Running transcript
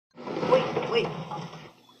Wait,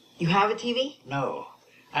 you have a TV? No.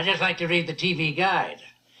 I just like to read the TV guide.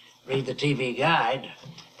 Read the TV guide.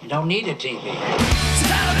 You don't need a TV. Television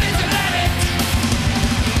addict!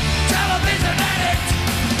 Television addict!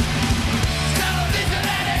 Television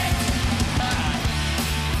addict!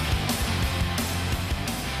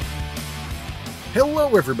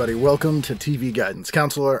 Hello everybody, welcome to TV Guidance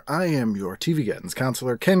Counselor. I am your TV Guidance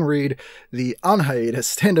Counselor, Ken Reed, the on hiatus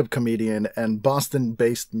stand-up comedian and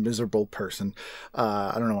Boston-based miserable person,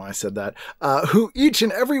 I don't know why I said that, who each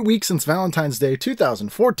and every week since Valentine's Day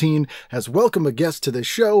 2014 has welcomed a guest to this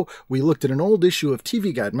show. We looked at an old issue of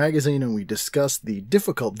TV Guide magazine and we discussed the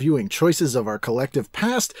difficult viewing choices of our collective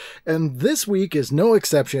past, and this week is no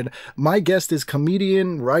exception. My guest is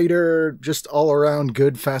comedian, writer, just all-around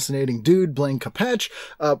good, fascinating dude, Blaine Capatch.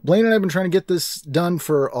 Blaine and I have been trying to get this done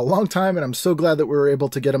for a long time, and I'm so glad that we were able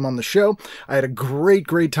to get him on the show. I had a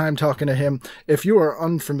great time talking to him. If you are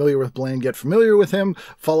unfamiliar with Blaine, get familiar with him.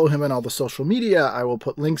 Follow him on all the social media. I will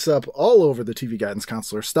put links up all over the TV Guidance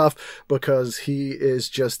Counselor stuff because he is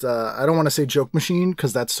just, I don't want to say joke machine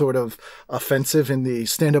because that's sort of offensive in the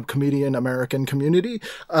stand-up comedian American community,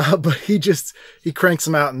 but he cranks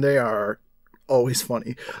them out and they are always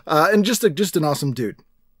funny. And just an awesome dude.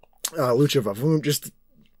 Lucha Vavoom, just,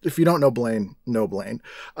 if you don't know Blaine, know Blaine.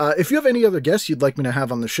 If you have any other guests you'd like me to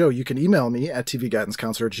have on the show, you can email me at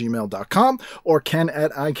tvguidancecounselor@gmail.com or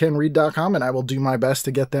ken@icanread.com, and I will do my best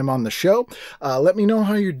to get them on the show. Let me know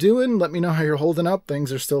how you're doing. Let me know how you're holding up.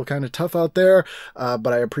 Things are still kind of tough out there, but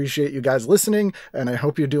I appreciate you guys listening, and I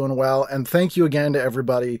hope you're doing well. And thank you again to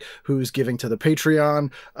everybody who's giving to the Patreon.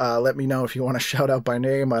 Let me know if you want to shout out by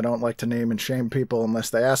name. I don't like to name and shame people unless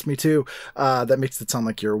they ask me to. That makes it sound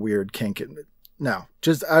like you're a weird kink. No,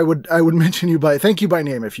 just I would mention you thank you by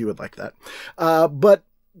name if you would like that. But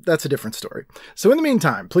that's a different story. So in the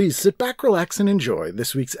meantime, please sit back, relax, and enjoy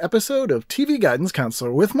this week's episode of TV Guidance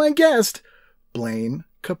Counselor with my guest, Blaine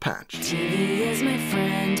Capatch. TV is my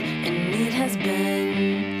friend, and it has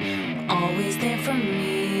been always there for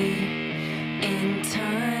me in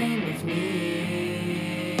time of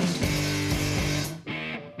need.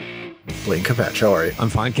 Blaine Capatch, how are you? I'm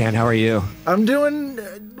fine, Ken. How are you? I'm doing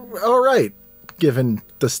all right, given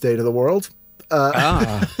the state of the world.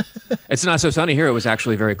 It's not so sunny here. It was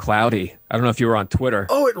actually very cloudy. I don't know if you were on Twitter.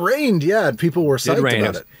 Oh, it rained. Yeah, and people were psyched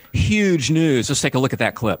about it. Huge news. Let's take a look at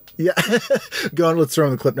that clip. Yeah. Go on, let's throw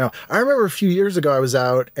in the clip now. I remember a few years ago I was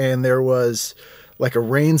out and there was like a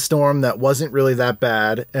rainstorm that wasn't really that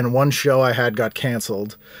bad, and one show I had got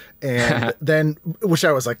canceled. And then, which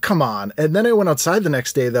I was like, come on. And then I went outside the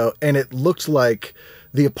next day though, and it looked like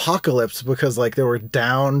the apocalypse because like there were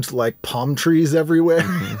downed like palm trees everywhere.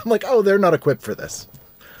 I'm like, oh, they're not equipped for this.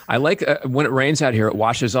 I like when it rains out here, it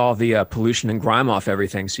washes all the pollution and grime off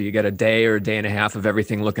everything. So you get a day or a day and a half of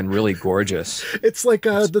everything looking really gorgeous. It's like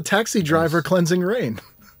the taxi driver cleansing rain.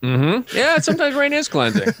 Mm-hmm. Yeah, sometimes rain is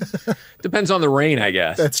cleansing. Depends on the rain, I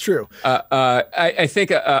guess. That's true. I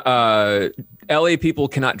think LA people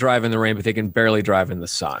cannot drive in the rain, but they can barely drive in the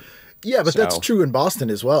sun. Yeah, but that's true in Boston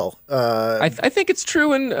as well. I think it's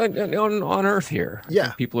true on Earth here.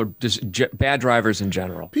 Yeah. People are just bad drivers in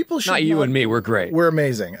general. People should not you and me. We're great. We're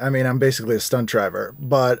amazing. I mean, I'm basically a stunt driver.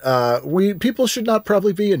 But people should not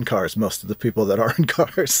probably be in cars, most of the people that are in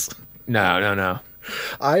cars. No.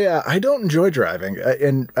 I don't enjoy driving,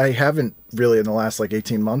 and I haven't really in the last like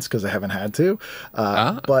 18 months because I haven't had to.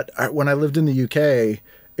 But when I lived in the UK,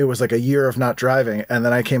 it was like a year of not driving, and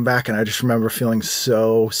then I came back and I just remember feeling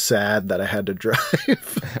so sad that I had to drive.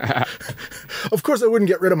 Of course I wouldn't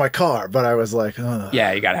get rid of my car, but I was like, oh.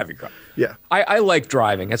 Yeah, you gotta have your car. Yeah. I like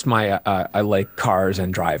driving. That's my I like cars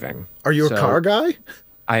and driving. Are you a car guy?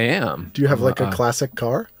 I am. Do you have like a classic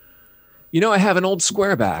car? You know, I have an old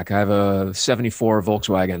squareback. I have a 74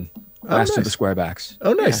 Volkswagen. Last of the squarebacks.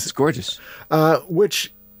 Oh, nice. Yeah, it's gorgeous.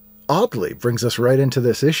 Which oddly brings us right into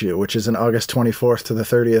this issue, which is in August 24th to the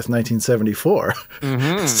 30th, 1974.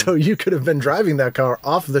 Mm-hmm. So you could have been driving that car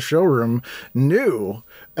off the showroom new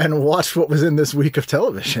and watched what was in this week of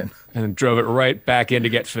television. And drove it right back in to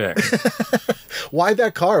get fixed. Why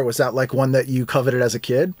that car? Was that like one that you coveted as a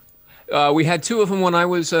kid? We had two of them when I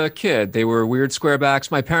was a kid. They were weird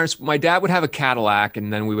squarebacks. My dad would have a Cadillac,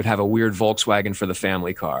 and then we would have a weird Volkswagen for the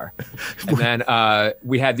family car. And then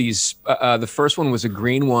we had these, the first one was a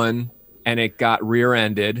green one, and it got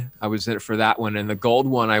rear-ended. I was in it for that one. And the gold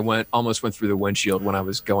one, I almost went through the windshield when I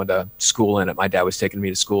was going to school in it. My dad was taking me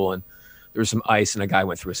to school, and there was some ice, and a guy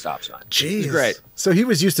went through a stop sign. Jeez. It was great. So he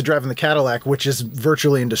was used to driving the Cadillac, which is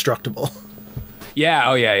virtually indestructible. Yeah.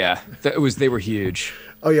 Oh, yeah. They were huge.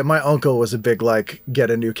 Oh yeah, my uncle was a big like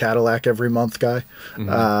get a new Cadillac every month guy,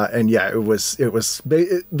 and yeah, it was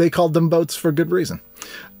they called them boats for good reason.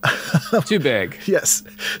 Too big. Yes.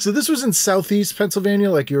 So this was in southeast Pennsylvania,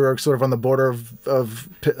 like you were sort of on the border of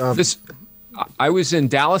This. I was in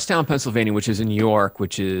Dallastown, Pennsylvania, which is in New York,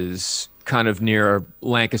 which is kind of near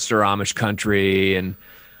Lancaster, Amish country, and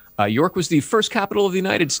York was the first capital of the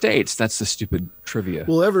United States. That's the stupid trivia.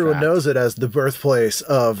 Well, everyone fact. knows it as the birthplace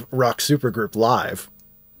of rock supergroup Live.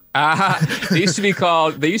 They used to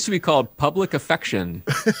be called Public Affection,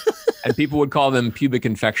 and people would call them pubic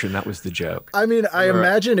infection. That was the joke. I mean, I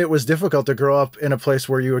imagine it was difficult to grow up in a place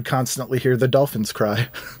where you would constantly hear the dolphins cry.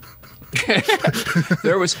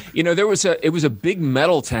 It was a big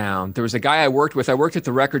metal town. There was a guy I worked with. I worked at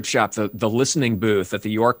the record shop, the listening booth at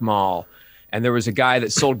the York Mall. And there was a guy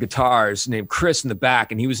that sold guitars named Chris in the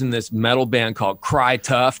back. And he was in this metal band called Cry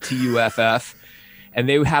Tough, Tuff. And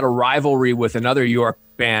they had a rivalry with another York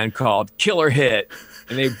band called Killer Hit.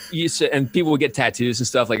 And they used to, and people would get tattoos and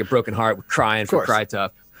stuff like a broken heart with crying for Cry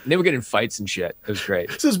Tough. And they would get in fights and shit. It was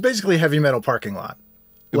great. So it's basically a heavy metal parking lot.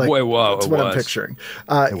 Like, boy, whoa! That's what I'm picturing.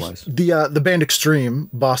 It was the band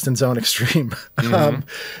Extreme, Boston's own Extreme.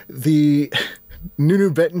 The Nunu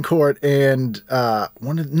Betancourt and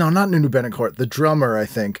not Nunu Betancourt, the drummer I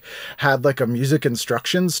think had like a music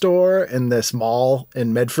instruction store in this mall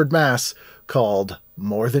in Medford, Mass, called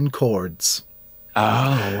More Than Chords. Oh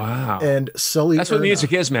wow! And Sully. That's what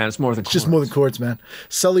music is, man. It's more than chords. Just more than chords, man.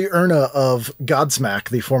 Sully Erna of Godsmack,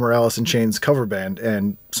 the former Alice in Chains cover band,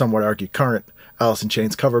 and some would argue current Alice in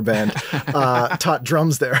Chains cover band, taught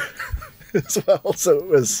drums there as well. So it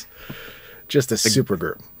was just a super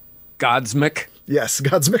group. Godsmack. Yes,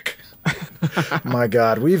 Godsmack. My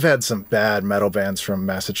God, we've had some bad metal bands from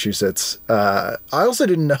Massachusetts. I also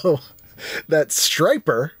didn't know that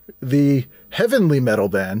Stryper, the heavenly metal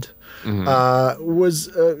band, were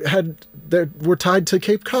tied to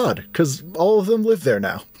Cape Cod because all of them live there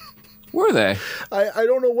now. Were they? I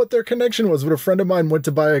don't know what their connection was, but a friend of mine went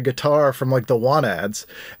to buy a guitar from like the Want ads,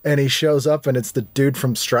 and he shows up and it's the dude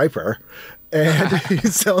from Stryper, and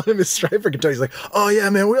he's selling him his Stryper guitar. He's like, "Oh yeah,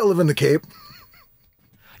 man, we all live in the Cape."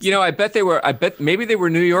 You know, I bet maybe they were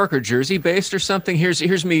New York or Jersey based or something.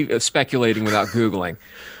 Here's me speculating without Googling.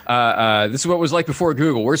 This is what it was like before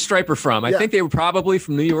Google. Where's Stryper from? I think they were probably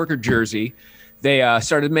from New York or Jersey. They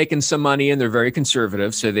started making some money, and they're very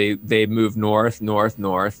conservative. So they moved north,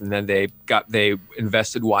 and then they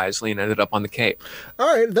invested wisely and ended up on the Cape. All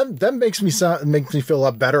right, that makes me feel a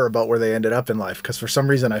lot better about where they ended up in life. Because for some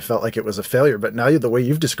reason I felt like it was a failure, but now the way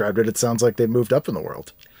you've described it, it sounds like they moved up in the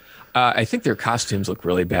world. I think their costumes look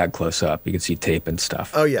really bad close up. You can see tape and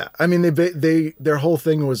stuff. Oh yeah, I mean their whole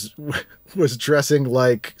thing was dressing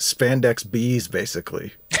like spandex bees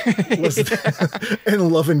basically, and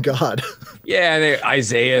loving God. Yeah,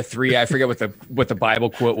 Isaiah 3. I forget what the Bible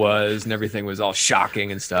quote was, and everything was all shocking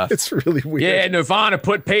and stuff. It's really weird. Yeah, Nirvana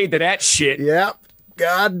put paid to that shit. Yep.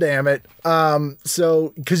 God damn it.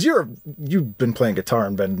 So because you've been playing guitar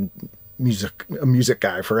and been a music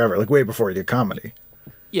guy forever, like way before you did comedy.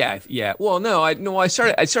 Yeah. Well, no, I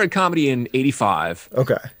started comedy in '85.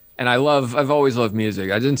 Okay. And I've always loved music.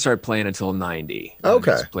 I didn't start playing until '90.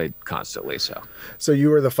 Okay. I just played constantly. So you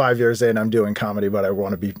were the 5 years in, I'm doing comedy, but I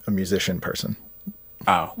want to be a musician person.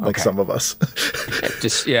 Oh, okay. Like some of us.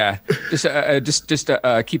 just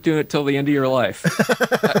keep doing it till the end of your life.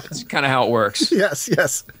 That's kind of how it works.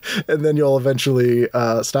 Yes. And then you'll eventually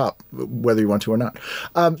stop, whether you want to or not.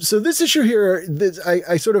 So this issue here,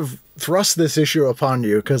 I sort of thrust this issue upon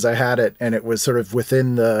you because I had it and it was sort of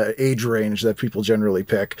within the age range that people generally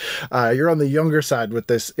pick. You're on the younger side with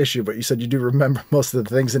this issue, but you said you do remember most of the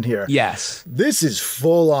things in here. Yes. This is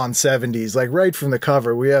full on 70s, like right from the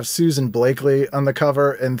cover. We have Susan Blakley on the cover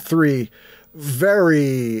and 3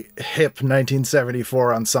 very hip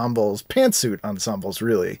 1974 ensembles, pantsuit ensembles,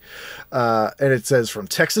 really. And it says from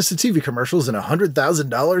Texas to TV commercials and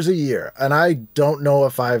 $100,000 a year. And I don't know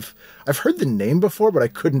if I've heard the name before, but I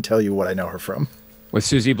couldn't tell you what I know her from. With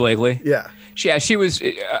Susie Blakley? Yeah. She was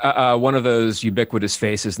one of those ubiquitous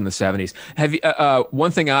faces in the 70s. Have you,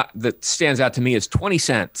 one thing that stands out to me is 20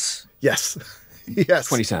 cents. Yes. Yes.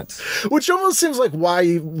 20 cents. Which almost seems like why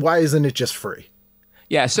isn't it just free?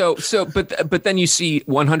 Yeah, but then you see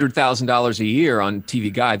 $100,000 a year on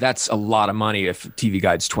TV Guide. That's a lot of money if TV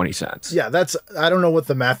Guide's 20 cents. Yeah, I don't know what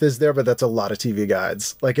the math is there, but that's a lot of TV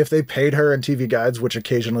Guides. Like if they paid her in TV Guides, which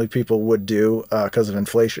occasionally people would do because of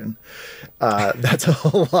inflation, that's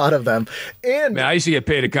a lot of them. And man, I used to get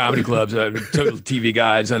paid at comedy clubs, total TV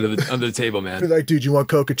Guides under the table, man. Like, dude, you want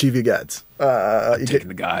Coke or TV Guides?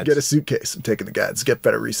 The guides. Get a suitcase. I'm taking the guides. Get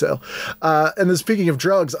better resale. And then speaking of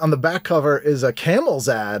drugs, on the back cover is a Camel's Charles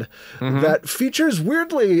ad that features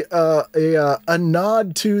weirdly a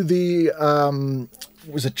nod to the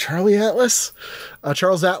was it Charlie Atlas?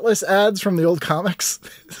 Charles Atlas ads from the old comics.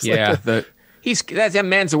 Yeah, that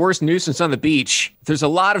man's the worst nuisance on the beach. There's a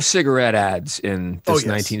lot of cigarette ads in this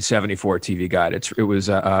 1974 TV guide. It was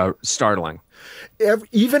startling.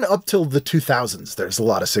 Even up till the 2000s, there's a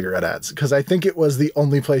lot of cigarette ads because I think it was the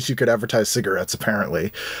only place you could advertise cigarettes,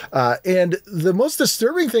 apparently. And the most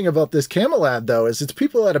disturbing thing about this camel ad, though, is it's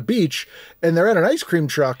people at a beach and they're at an ice cream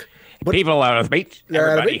truck. But people out of the beach.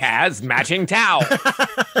 Everybody has matching towels.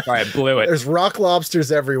 Sorry, I blew it. There's rock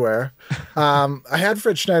lobsters everywhere. I had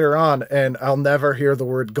Fred Schneider on, and I'll never hear the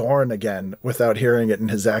word Gorn again without hearing it in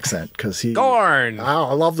his accent because he Gorn. Oh,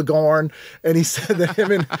 I love the Gorn. And he said that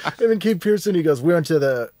him and Keith Pearson. He goes,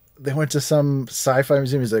 they went to some sci-fi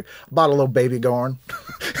museum. He's like, bought a little baby Gorn.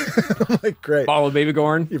 I'm like, great. Bottle of baby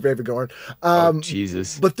Gorn. Your baby Gorn.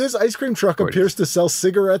 Jesus. But this ice cream truck appears to sell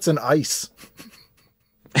cigarettes and ice.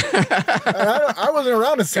 I wasn't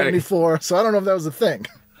around in 74, so I don't know if that was a thing.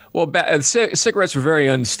 Well, cigarettes were very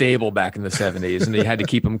unstable back in the 70s, and you had to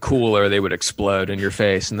keep them cool or they would explode in your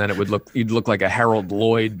face, and then you'd look like a Harold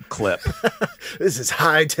Lloyd clip. This is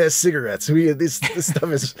high-test cigarettes. This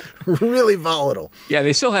stuff is really volatile. Yeah,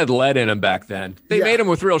 they still had lead in them back then. They made them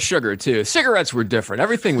with real sugar, too. Cigarettes were different.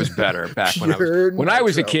 Everything was better back when I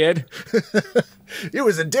was a kid. It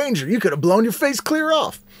was a danger. You could have blown your face clear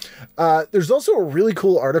off. There's also a really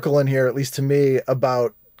cool article in here, at least to me,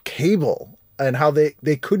 about cable and how they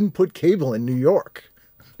couldn't put cable in New York.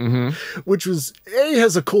 Which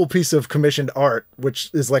has a cool piece of commissioned art, which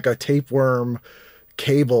is like a tapeworm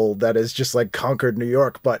cable that is just like conquered New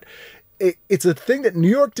York. But it's a thing that New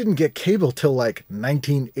York didn't get cable till like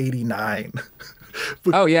 1989.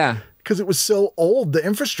 Oh, yeah. Because it was so old, the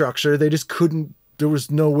infrastructure, they just couldn't. There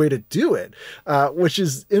was no way to do it, which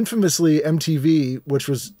is infamously MTV, which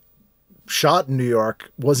was shot in New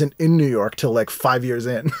York, wasn't in New York till like 5 years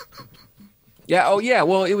in. Yeah. Oh, yeah.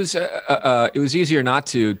 Well, it was easier not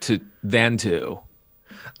than to.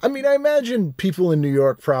 I mean, I imagine people in New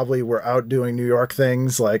York probably were out doing New York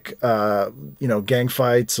things like, gang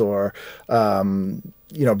fights or, being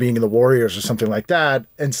in the Warriors or something like that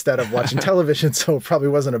instead of watching television. So it probably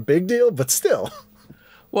wasn't a big deal, but still.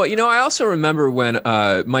 Well, I also remember when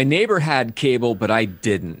my neighbor had cable, but I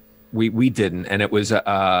didn't. We didn't, and it was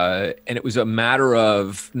a matter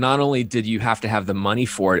of not only did you have to have the money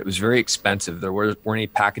for it, it was very expensive. There weren't any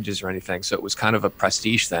packages or anything, so it was kind of a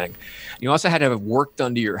prestige thing. You also had to have work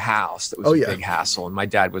done to your house. That was a big hassle, and my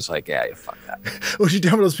dad was like, "Yeah, fuck that." Well, you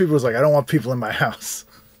done with those people was like, "I don't want people in my house."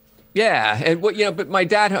 Yeah, and but my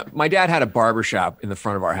dad had a barber shop in the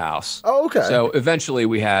front of our house. Oh, okay. So eventually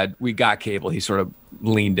we got cable. He sort of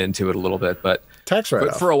leaned into it a little bit, but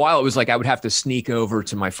for a while it was like I would have to sneak over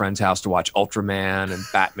to my friend's house to watch Ultraman and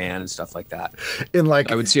Batman and stuff like that.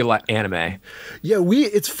 I would see a lot of anime. Yeah,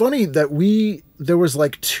 it's funny that there was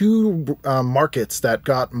like two markets that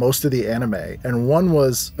got most of the anime, and one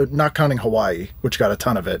was not counting Hawaii, which got a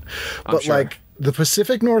ton of it, but like the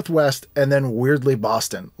Pacific Northwest, and then weirdly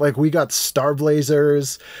Boston. Like we got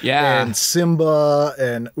Starblazers, and Simba,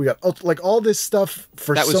 and we got like all this stuff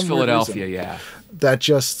for that was Philadelphia, reason. yeah. That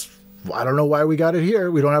just I don't know why we got it here.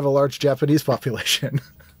 We don't have a large Japanese population.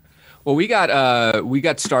 Well, we got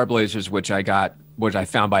Starblazers, which I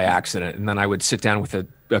found by accident, and then I would sit down with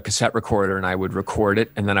a cassette recorder and I would record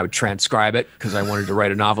it, and then I would transcribe it because I wanted to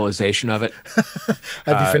write a novelization of it.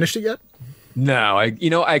 Have you finished it yet? No, I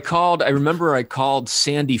remember I called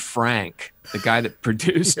Sandy Frank, the guy that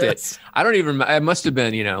produced it. I must have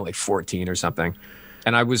been, like 14 or something.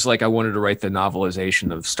 And I was like, I wanted to write the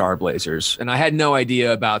novelization of Starblazers. And I had no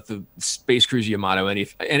idea about the Space Cruise Yamato, any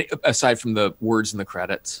aside from the words in the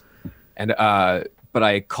credits. And, but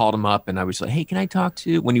I called him up and I was like, hey, can I talk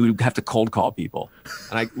to, when you would have to cold call people.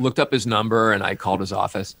 And I looked up his number and I called his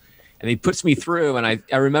office and he puts me through. And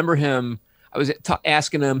I remember him, I was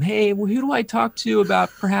asking him, hey, well, who do I talk to about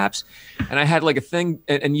perhaps? And I had like a thing,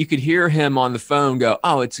 and you could hear him on the phone go,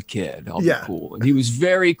 oh, it's a kid. I'll be cool. And he was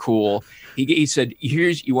very cool. He said,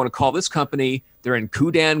 you want to call this company. They're in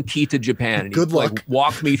Kudan, Kita, Japan. And Good luck. Like,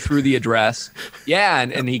 walked me through the address. Yeah,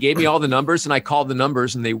 and he gave me all the numbers, and I called the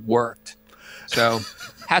numbers, and they worked. So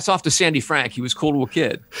hats off to Sandy Frank. He was cool to a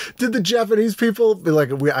kid. Did the Japanese people be like,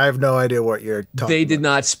 I have no idea what you're talking about? They did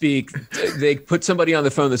not speak. They put somebody on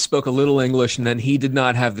the phone that spoke a little English, and then he did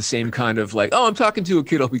not have the same kind of like, oh, I'm talking to a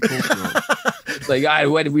kid. I'll be cool to him. Like,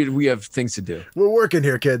 we have things to do. We're working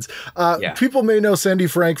here, kids. Yeah. People may know Sandy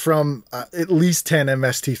Frank from at least 10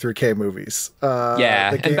 MST3K movies.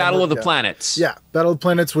 And Battle of the Planets. Yeah, Battle of the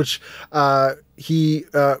Planets, which he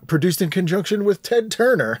produced in conjunction with Ted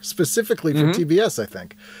Turner, specifically for TBS, I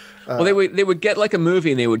think. Well, they would get like a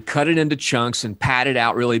movie and they would cut it into chunks and pad it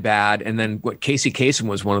out really bad. And then Casey Kasem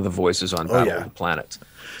was one of the voices on Battle of the Planets.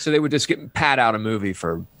 So they would just pad out a movie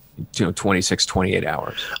for 26, 28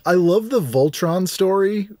 hours. I love the Voltron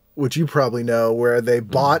story, which you probably know, where they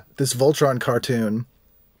bought this Voltron cartoon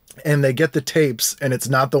and they get the tapes and it's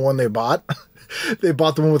not the one they bought. They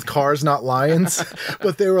bought the one with cars, not lions.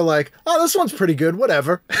 But they were like, oh, this one's pretty good,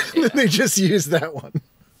 whatever. And they just used that one.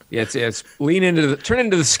 Yeah, it's turn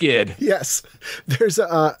into the skid. Yes. There's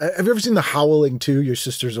have you ever seen The Howling 2, Your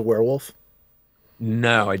Sister's a Werewolf?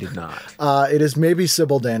 No, I did not. It is maybe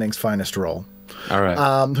Sybil Danning's finest role. All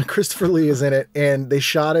right. Christopher Lee is in it, and they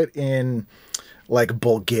shot it in like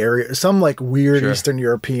Bulgaria, some like weird Eastern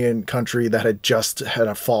European country that had just had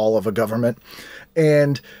a fall of a government.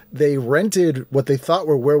 And they rented what they thought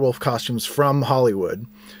were werewolf costumes from Hollywood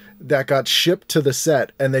that got shipped to the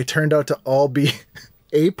set, and they turned out to all be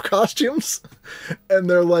ape costumes. And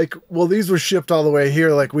they're like, well, these were shipped all the way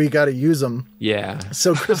here, like we got to use them. Yeah.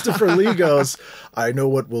 So Christopher Lee goes, I know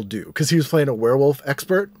what we'll do, because he was playing a werewolf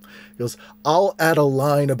expert. He goes, I'll add a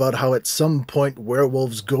line about how at some point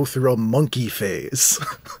werewolves go through a monkey phase.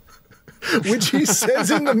 Which he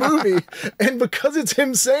says in the movie. And because it's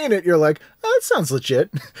him saying it, you're like, oh, that sounds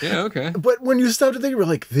legit. Yeah, okay. But when you stop to think, you're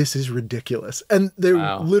like, this is ridiculous. And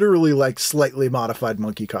they're literally like slightly modified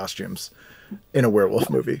monkey costumes in a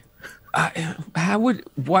werewolf movie.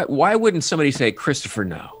 Why wouldn't somebody say Christopher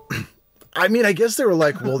no? I mean, I guess they were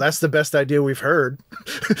like, well, that's the best idea we've heard.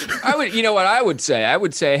 You know what I would say? I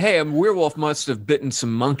would say, hey, a werewolf must have bitten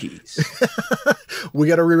some monkeys. We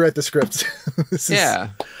got to rewrite the script. Yeah.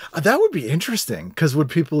 That would be interesting, because would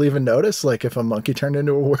people even notice, like, if a monkey turned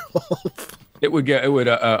into a werewolf? It would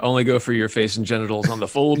only go for your face and genitals on the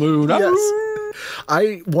full moon. Yes.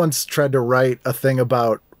 I once tried to write a thing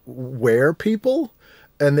about were people,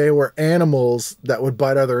 and they were animals that would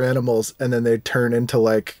bite other animals, and then they'd turn into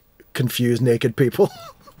like confused naked people.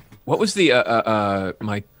 What was the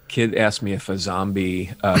my kid asked me if a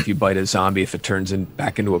zombie, if you bite a zombie, if it turns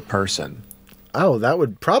back into a person? Oh, that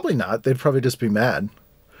would probably not. They'd probably just be mad.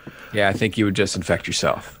 Yeah, I think you would just infect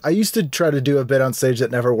yourself. I used to try to do a bit on stage that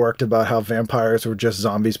never worked about how vampires were just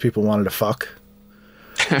zombies people wanted to fuck.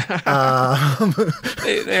 They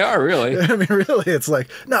are, really. I mean, really, it's like,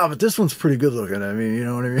 no, but this one's pretty good looking. I mean, you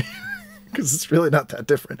know what I mean? Because it's really not that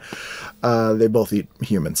different. They both eat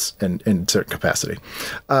humans in certain capacity.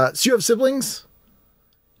 So you have siblings?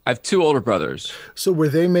 I have two older brothers. So were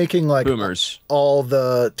they making like boomers, all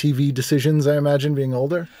the TV decisions, I imagine, being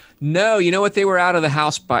older? No, you know what? They were out of the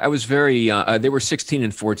house I was very young. They were 16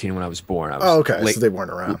 and 14 when I was born. Okay. So they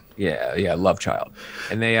weren't around. Yeah, love child.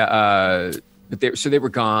 And they they were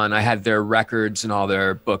gone. I had their records and all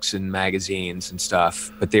their books and magazines and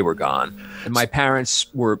stuff, but they were gone. And my parents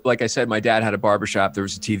were, like I said, my dad had a barbershop. There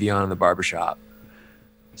was a TV on in the barbershop.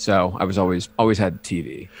 So I was always had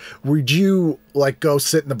TV. Would you like go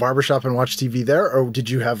sit in the barbershop and watch TV there, or did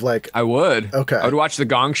you have like? I would. Okay. I would watch the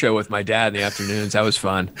Gong Show with my dad in the afternoons. That was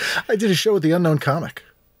fun. I did a show with the Unknown Comic.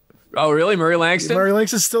 Oh, really? Murray Langston? Murray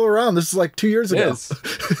Langston's still around. This is like 2 years ago. Yes.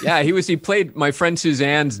 Yeah, he played, my friend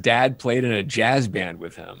Suzanne's dad played in a jazz band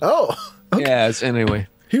with him. Oh, okay. Yes, anyway.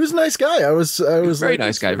 He was a nice guy. I was very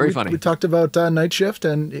nice guy, very funny. We talked about Night Shift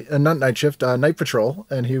and not Night Shift, Night Patrol,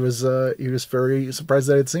 and he was very surprised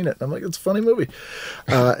that I had seen it. I'm like, it's a funny movie.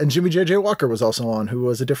 And Jimmy J.J. Walker was also on, who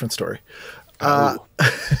was a different story.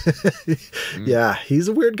 Yeah, he's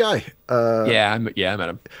a weird guy. I met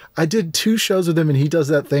him. I did 2 shows with him, and he does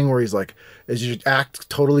that thing where he's like, "Is you act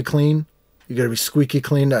totally clean? You got to be squeaky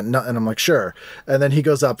clean." And I'm like, "Sure." And then he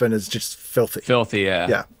goes up and is just filthy. Filthy, yeah.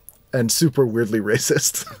 Yeah, and super weirdly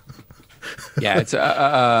racist. Yeah,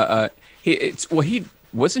 he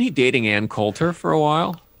wasn't he dating Ann Coulter for a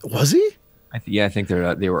while? Was he? I think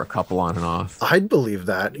they were a couple on and off. I'd believe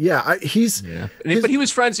that. Yeah, but he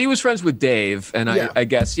was friends. He was friends with Dave, and I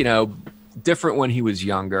guess different when he was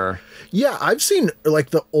younger. Yeah, I've seen like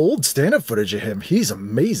the old stand-up footage of him. He's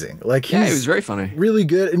amazing. Like, he was very funny, really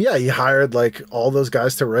good. And yeah, he hired like all those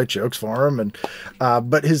guys to write jokes for him. And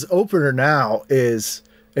but his opener now is.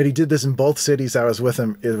 And he did this in both cities I was with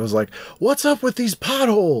him. It was like, what's up with these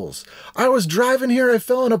potholes? I was driving here, I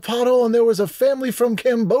fell in a pothole, and there was a family from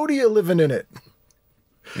Cambodia living in it.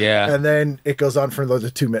 Yeah. And then it goes on for another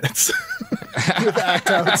 2 minutes with act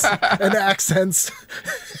outs and accents.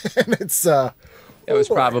 And it's it was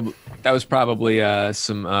probably That was probably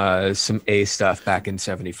some A stuff back in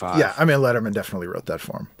 '75. Yeah, I mean, Letterman definitely wrote that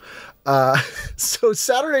for him. So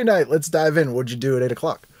Saturday night, let's dive in. What'd you do at 8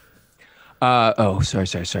 o'clock?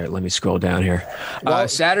 Sorry. Let me scroll down here.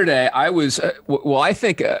 Saturday, I was, I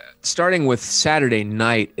think starting with Saturday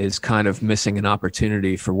night is kind of missing an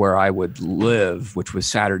opportunity for where I would live, which was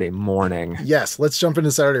Saturday morning. Yes, let's jump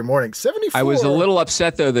into Saturday morning. 74. I was a little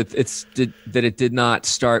upset, though, that it did not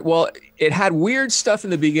start. Well, it had weird stuff in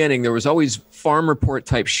the beginning. There was always farm report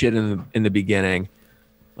type shit in the beginning.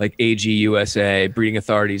 Like AG USA, breeding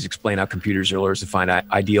authorities explain how computers are lures to find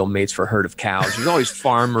ideal mates for a herd of cows. There's always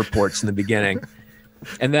farm reports in the beginning.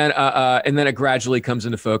 And then it gradually comes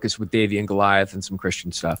into focus with Davy and Goliath and some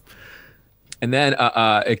Christian stuff. And then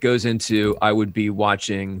it goes into, I would be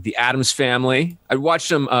watching The Addams Family. I'd watch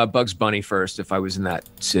some Bugs Bunny first if I was in that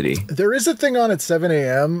city. There is a thing on at 7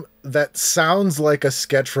 a.m. that sounds like a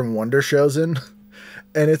sketch from Wonder Chosen.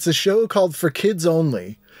 And it's a show called For Kids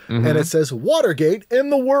Only. Mm-hmm. And it says, Watergate in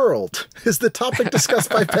the world is the topic discussed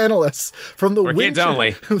by panelists from the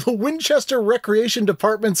Winchester Recreation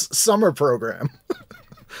Department's summer program.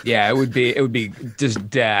 Yeah, it would be just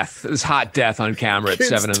death. It was hot death on camera at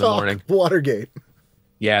 7 in the morning. Watergate.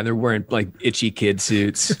 Yeah, and they're wearing like itchy kid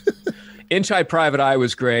suits. Inch High Private Eye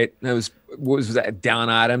was great. That was, what was that, Don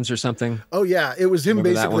Adams or something? Oh yeah, it was him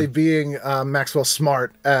basically being Maxwell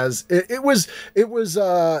Smart as it was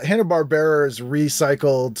Hanna-Barbera's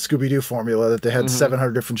recycled Scooby-Doo formula that they had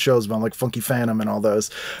 700 different shows about, like Funky Phantom and all those.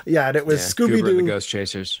 Yeah, and it was Scooby-Doo, the Ghost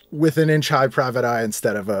Chasers, with an Inch High Private Eye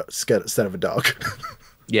instead of a dog.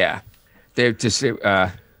 Yeah, they're just.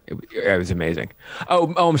 It was amazing.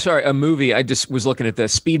 Oh, I'm sorry. A movie. I just was looking at the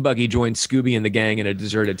Speed Buggy joined Scooby and the gang in a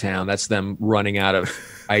deserted town. That's them running out of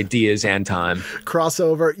ideas and time.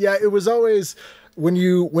 Crossover. Yeah, it was always when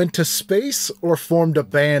you went to space or formed a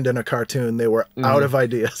band in a cartoon, they were out of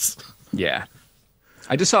ideas. Yeah.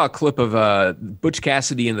 I just saw a clip of Butch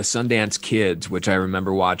Cassidy and the Sundance Kids, which I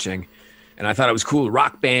remember watching. And I thought it was cool.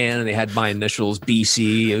 Rock band. And they had my initials,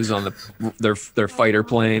 BC. It was on their fighter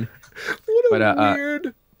plane. What a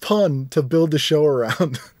weird pun to build the show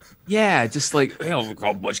around. Yeah, just like, we'll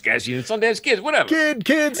call Butch Cassidy and Sundance Kids, whatever.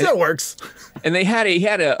 Kids, that works. And he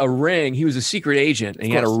had a ring. He was a secret agent, and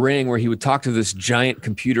he had a ring where he would talk to this giant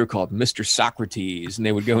computer called Mr. Socrates, and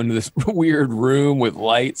they would go into this weird room with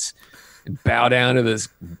lights and bow down to this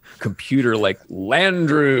computer like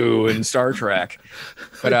Landru in Star Trek.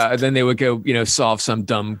 But then they would go, solve some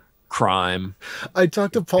dumb crime. I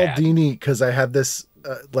talked to Paul Dini because I had this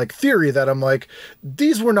theory that I'm like,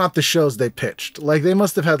 these were not the shows they pitched. Like, they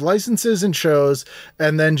must have had licenses and shows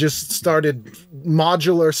and then just started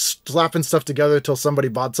modular slapping stuff together till somebody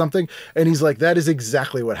bought something. And he's like, that is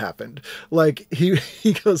exactly what happened. Like, he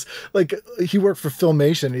goes, like, he worked for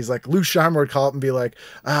Filmation. He's like, Lou Scheimer would call up and be like,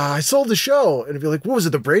 I sold the show. And he'd be like, what was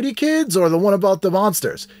it, the Brady Kids or the one about the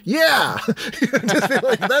monsters? Yeah. Just be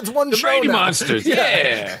like, that's one show. The Brady Monsters.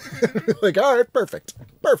 Yeah. Like, all right, perfect.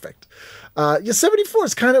 74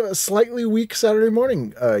 is kind of a slightly weak Saturday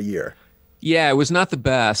morning year. Yeah, it was not the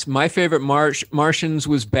best. My favorite Martians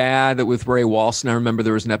was bad with Ray Walston. I remember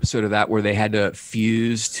there was an episode of that where they had to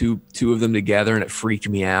fuse two of them together, and it freaked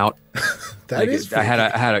me out. I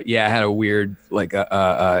had a weird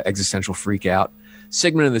existential freak out.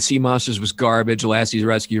 Sigmund and the Sea Monsters was garbage. Lassie's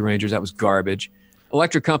Rescue Rangers, that was garbage.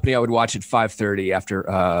 Electric Company I would watch at 5:30 after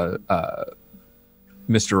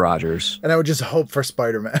Mr. Rogers. And I would just hope for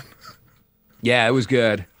Spider-Man. Yeah, it was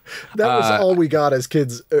good. That was all we got as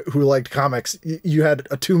kids who liked comics. You had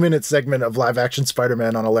a 2-minute segment of live action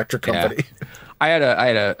Spider-Man on Electric Company.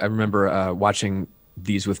 Yeah. I remember watching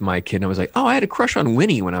these with my kid, and I was like, oh, I had a crush on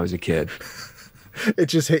Winnie when I was a kid. It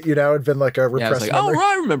just hit you now. It'd been like a repressed memory.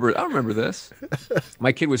 I remember this.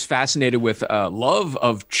 My kid was fascinated with Love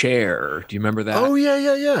of Chair. Do you remember that? Oh,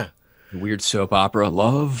 yeah. Weird soap opera,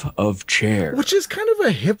 Love of Chair. Which is kind of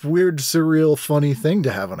a hip, weird, surreal, funny thing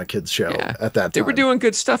to have on a kid's show at that time. They were doing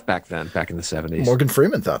good stuff back then, back in the 70s. Morgan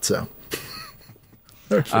Freeman thought so.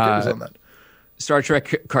 I forget who's on that. Star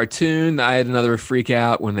Trek cartoon, I had another freak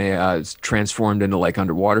out when they transformed into like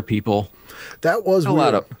underwater people. That was weird.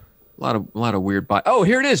 A lot of weird. Oh,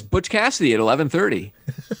 here it is, Butch Cassidy at 11:30.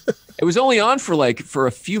 It was only on for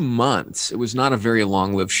a few months. It was not a very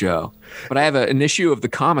long-lived show. But I have an issue of the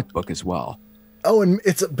comic book as well. Oh, and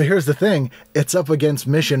but here's the thing. It's up against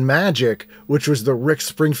Mission Magic, which was the Rick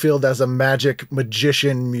Springfield as a magic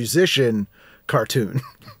magician musician cartoon.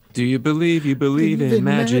 Do you believe in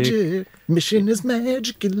magic? Mission is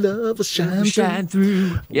magic, and love will shine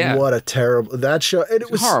through. Yeah. What a terrible... That show... And it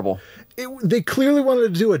was horrible. They clearly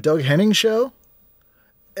wanted to do a Doug Henning show,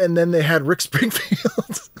 and then they had Rick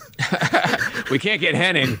Springfield. We can't get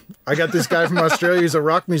Henning. I got this guy from Australia. He's a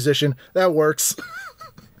rock musician. That works.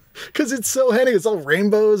 Because it's so Henning. It's all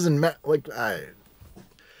rainbows and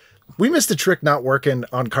we missed a trick not working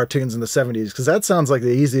on cartoons in the 70s because that sounds like the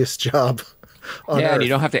easiest job on Yeah, Earth. and you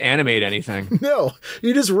don't have to animate anything. No,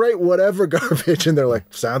 you just write whatever garbage and they're like,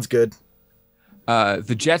 sounds good.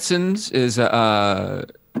 The Jetsons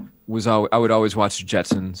I would always watch the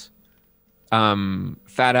Jetsons.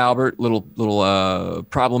 Fat Albert, little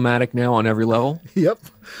problematic now on every level. Yep.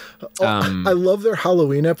 I love their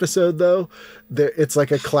Halloween episode though. It's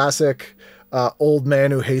like a classic old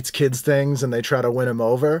man who hates kids things and they try to win him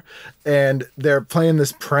over. And they're playing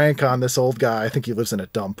this prank on this old guy. I think he lives in a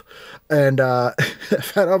dump. And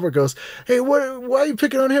Fat Albert goes, hey, why are you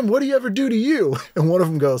picking on him? What did he ever do to you? And one of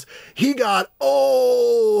them goes, he got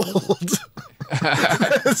old.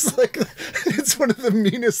 It's one of the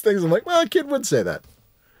meanest things. I'm like, well, a kid would say that.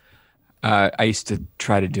 I used to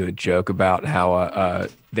try to do a joke about how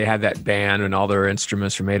they had that band and all their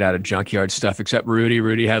instruments were made out of junkyard stuff, except Rudy.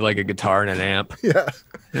 Rudy had like a guitar and an amp. Yeah.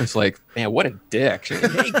 And it's like, man, what a dick.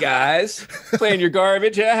 Hey, guys, playing your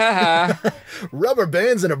garbage. Rubber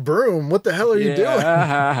bands and a broom. What the hell are you doing?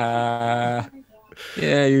 Yeah,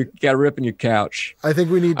 you got a rip in your couch. I think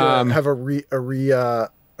we need to have a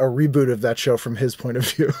reboot of that show from his point of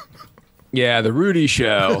view. Yeah, the Rudy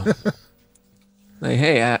Show. Like,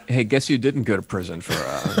 hey, guess who didn't go to prison for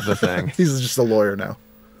the thing? He's just a lawyer now.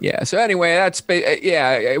 Yeah. So anyway,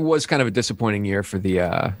 it was kind of a disappointing year for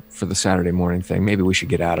the Saturday morning thing. Maybe we should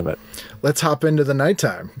get out of it. Let's hop into the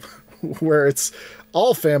nighttime, where it's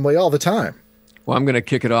all family all the time. Well, I'm gonna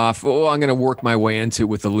kick it off. Oh, I'm gonna work my way into it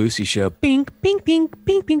with the Lucy Show. Bink, bink, bink,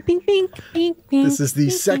 bink, bink, bink, bink, bink. This is the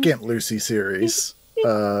second Lucy series.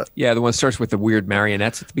 Yeah, the one that starts with the weird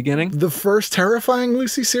marionettes at the beginning. The first terrifying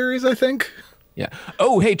Lucy series, I think. Yeah.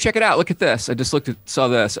 Oh, hey, check it out. Look at this. I just saw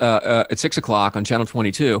this at 6:00 on Channel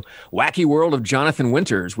 22. Wacky World of Jonathan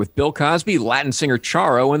Winters with Bill Cosby, Latin singer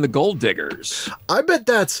Charo, and the Gold Diggers. I bet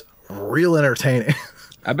that's real entertaining.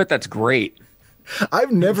 I bet that's great.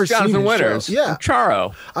 I've never seen Jonathan his Winters. show. Yeah,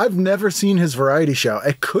 Charo. I've never seen his variety show.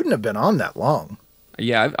 It couldn't have been on that long.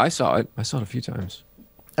 Yeah, I saw it. I saw it a few times.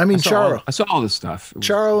 I mean, Charo. I saw all this stuff.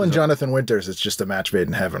 Charo and Jonathan Winters, it's just a match made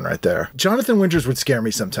in heaven right there. Jonathan Winters would scare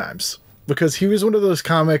me sometimes because he was one of those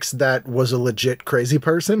comics that was a legit crazy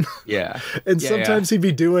person. Yeah. And sometimes he'd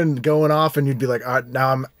be going off and you'd be like,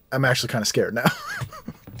 now I'm actually kind of scared now.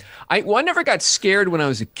 I never got scared when I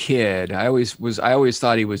was a kid. I always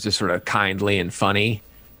thought he was just sort of kindly and funny.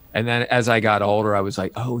 And then as I got older, I was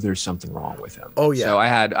like, oh, there's something wrong with him. Oh yeah. So I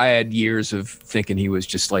had years of thinking he was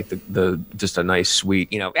just like just a nice, sweet,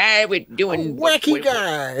 hey, we're doing wacky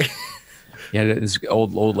guy. Yeah, this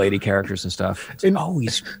old lady characters and stuff.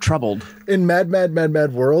 He's troubled. In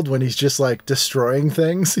Mad World, when he's just like destroying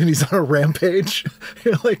things and he's on a rampage,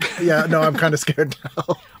 you're like, yeah, no, I'm kind of scared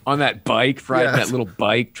now. On that bike, riding that little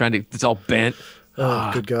bike, it's all bent.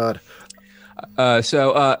 Oh, good God.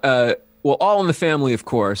 Well, All in the Family, of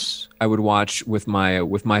course, I would watch with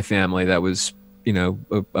my family. That was,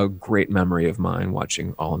 a great memory of mine,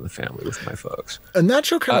 watching All in the Family with my folks. And that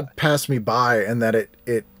show kind of passed me by, and that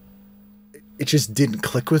it just didn't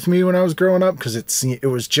click with me when I was growing up because it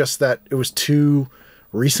was just that it was too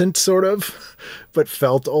recent, sort of, but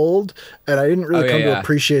felt old, and I didn't really come to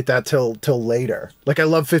appreciate that till later. Like I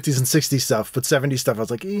love 50s and 60s stuff, but 70s stuff I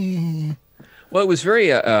was like, eh. Well, it was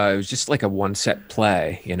very it was just like a one set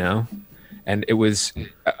play, and it was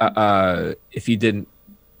if you didn't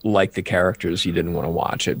like the characters, you didn't want to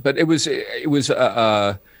watch it. But it was even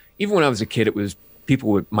when I was a kid, it was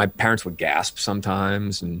my parents would gasp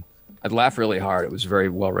sometimes, and I'd laugh really hard. It was very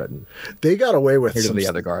well written. They got away with some of the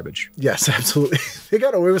other garbage. Yes, absolutely. They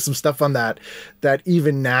got away with some stuff on that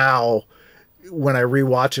even now, when I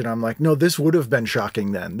rewatch it, I'm like, no, this would have been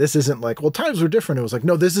shocking then. This isn't like, well, times were different. It was like,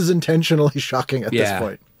 no, this is intentionally shocking at this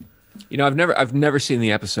point. I've never seen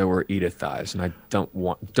the episode where Edith dies, and I don't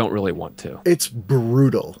really want to. It's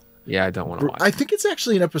brutal. Yeah, I don't want to watch. I think it's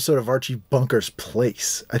actually an episode of Archie Bunker's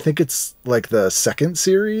Place. I think it's like the second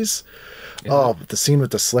series. Yeah. Oh, the scene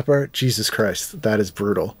with the slipper. Jesus Christ, that is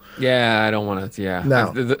brutal. Yeah, I don't want to. Yeah,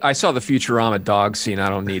 no. I saw the Futurama dog scene. I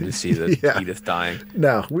don't need to see the Edith dying.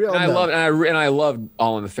 No, we all know. I loved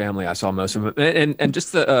All in the Family. I saw most of it, and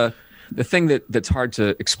just the thing that's hard to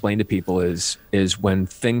explain to people is when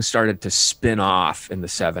things started to spin off in the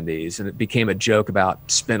 70s, and it became a joke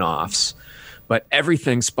about spin-offs. But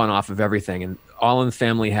everything spun off of everything, and All in the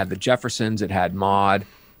Family had the Jeffersons. It had Maude.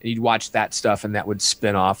 You'd watch that stuff, and that would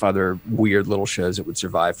spin off other weird little shows that would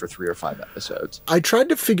survive for 3 or 5 episodes. I tried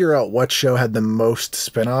to figure out what show had the most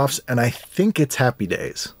spin-offs, and I think it's Happy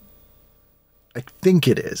Days. I think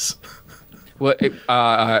it is. Well,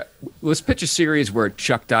 let's pitch a series where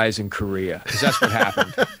Chuck dies in Korea, because that's what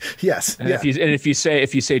happened. Yes. And yeah. if you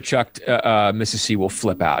say Chuck, Mrs. C will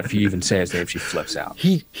flip out. If you even say his name, she flips out.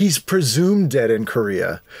 He's presumed dead in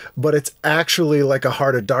Korea, but it's actually like a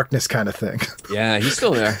Heart of Darkness kind of thing. Yeah, he's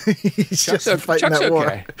still there. He's Chuck's just fighting Chuck's that war.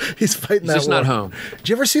 okay. He's fighting that He's just war. not home. Did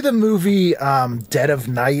you ever see the movie Dead of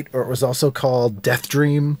Night, or it was also called Death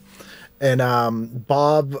Dream? And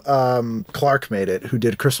Bob Clark made it, who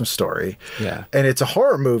did Christmas Story. Yeah. And it's a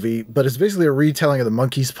horror movie, but it's basically a retelling of The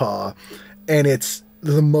Monkey's Paw. And it's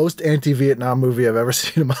the most anti-Vietnam movie I've ever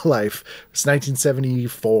seen in my life. It's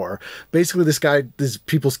 1974. Basically, this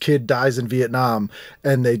people's kid dies in Vietnam,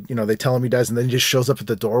 and they tell him he dies, and then he just shows up at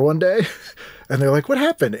the door one day. And they're like, what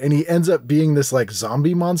happened? And he ends up being this like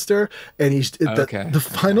zombie monster. And the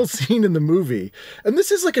final scene in the movie, and this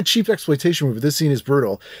is like a cheap exploitation movie. This scene is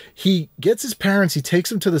brutal. He gets his parents, he takes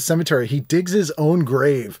them to the cemetery, he digs his own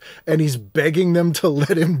grave, and he's begging them to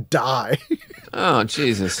let him die. Oh,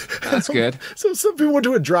 Jesus. That's good. So some people went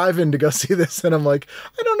to a drive-in to go see this, and I'm like,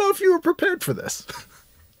 I don't know if you were prepared for this.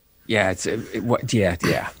 Yeah,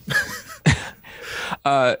 yeah.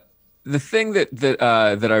 The thing that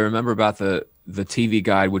I remember about the TV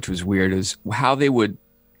guide, which was weird, is how they would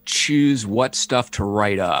choose what stuff to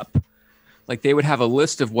write up. Like they would have a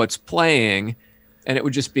list of what's playing, and it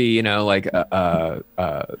would just be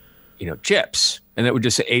chips, and it would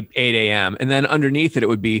just say 8 a.m. And then underneath it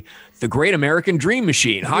would be the Great American Dream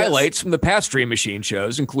Machine. Highlights from the past Dream Machine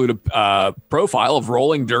shows include a profile of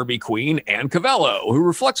rolling derby queen Ann Cavello, who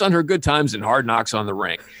reflects on her good times and hard knocks on the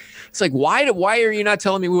ring. It's like, why are you not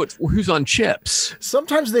telling me who's on chips?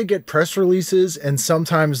 Sometimes they get press releases, and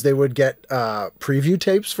sometimes they would get preview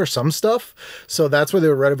tapes for some stuff. So that's where they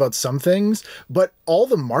would write about some things. But all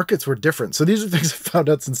the markets were different. So these are things I found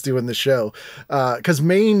out since doing the show. Because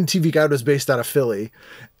Maine TV Guide was based out of Philly.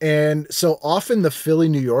 And so often the Philly,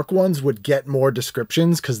 New York ones would get more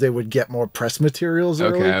descriptions because they would get more press materials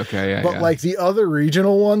early. Okay, But like the other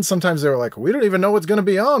regional ones, sometimes they were like, we don't even know what's going to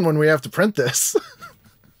be on when we have to print this.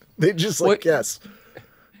 They just guess.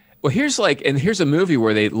 Well, here's a movie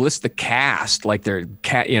where they list the cast, like their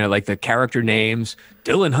like the character names: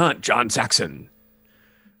 Dylan Hunt, John Saxon,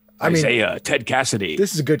 Isaiah, Ted Cassidy.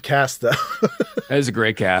 This is a good cast, though. That is a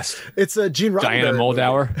great cast. It's Gene Roddenberry, Diana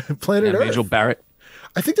Muldaur, Planet Earth. Angel Barrett.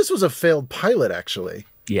 I think this was a failed pilot, actually.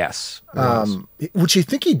 Yes. Which I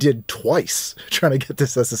think he did twice, trying to get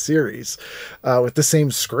this as a series with the same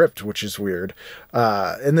script, which is weird.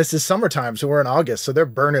 And this is summertime, so we're in August, so they're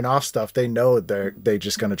burning off stuff. They know they're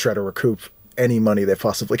just going to try to recoup any money they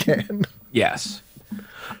possibly can. Yes.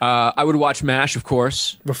 I would watch MASH, of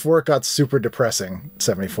course. Before it got super depressing,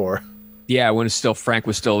 74. Yeah, when Frank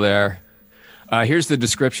was still there. Here's the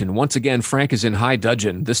description. Once again, Frank is in high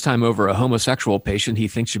dudgeon, this time over a homosexual patient he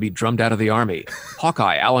thinks should be drummed out of the army.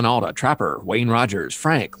 Hawkeye, Alan Alda, Trapper, Wayne Rogers,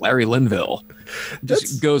 Frank, Larry Linville.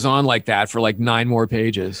 Just goes on like that for like 9 more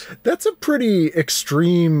pages. That's a pretty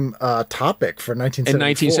extreme topic for 1974. In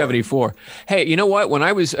 1974. Hey, you know what? When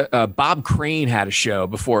I was, Bob Crane had a show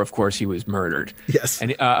before, of course, he was murdered. Yes.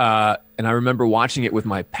 And I remember watching it with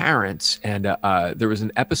my parents, and there was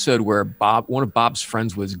an episode where one of Bob's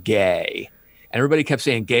friends was gay. And everybody kept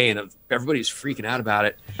saying gay, and everybody's freaking out about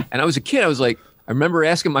it. And I was a kid. I remember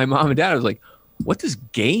asking my mom and dad, I was like, what does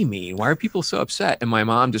gay mean? Why are people so upset? And my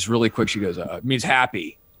mom just really quick, she goes, it means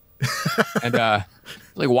happy. And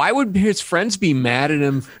like, why would his friends be mad at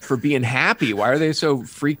him for being happy? Why are they so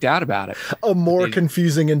freaked out about it? A more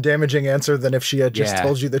confusing and damaging answer than if she had just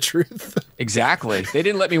told you the truth. Exactly. They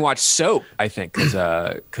didn't let me watch Soap, I think,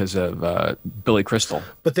 because of Billy Crystal.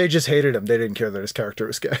 But they just hated him. They didn't care that his character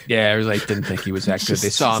was gay. Yeah, didn't think he was that good. They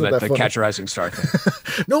saw him at the Catch a Rising Star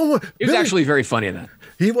thing. No, he was actually very funny in that.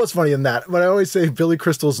 He was funny in that. But I always say Billy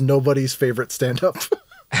Crystal's nobody's favorite stand-up.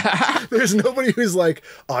 There's nobody who's like,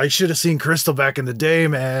 I should have seen Crystal back in the day,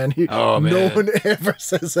 man. Man. No one ever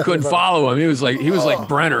says that. Couldn't follow him. He was like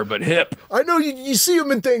Brenner, but hip. I know you see him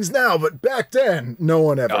in things now, but back then, no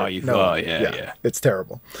one ever. Yeah. It's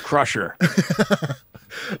terrible. Crusher.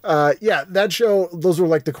 That show, those were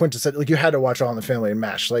like the quintessential, like you had to watch All in the Family and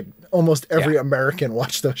MASH. Like almost every American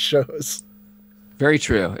watched those shows. Very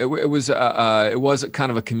true. It was kind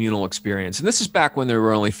of a communal experience. And this is back when there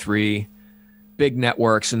were only 3 big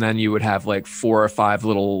networks, and then you would have like 4 or 5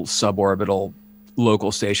 little suborbital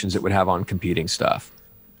local stations that would have on competing stuff.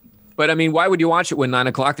 But I mean, why would you watch it when 9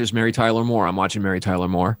 o'clock there's Mary Tyler Moore? I'm watching Mary Tyler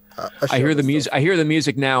Moore. I hear the music. I hear the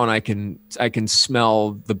music now, and I can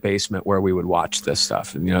smell the basement where we would watch this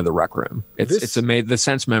stuff. And the rec room. It's amazing. The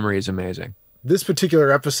sense memory is amazing. This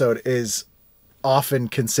particular episode is often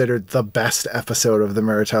considered the best episode of the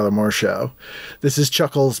Mary Tyler Moore Show. This is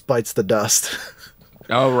Chuckles Bites the Dust.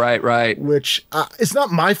 Oh, right. Which it's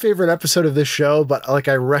not my favorite episode of this show, but like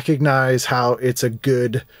I recognize how it's a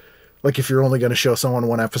good, like if you're only going to show someone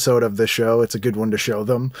one episode of this show, it's a good one to show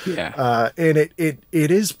them. Yeah. And it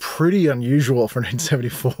is pretty unusual for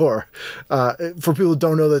 1974. For people who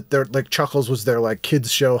don't know that they're like Chuckles was their like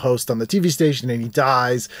kids show host on the TV station, and he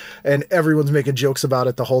dies, and everyone's making jokes about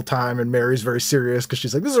it the whole time. And Mary's very serious because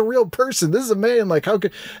she's like, "This is a real person. This is a man. Like how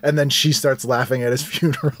could?" And then she starts laughing at his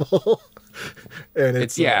funeral. And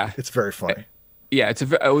it's very funny. Yeah,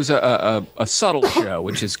 it was a subtle show,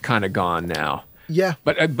 which is kind of gone now. Yeah,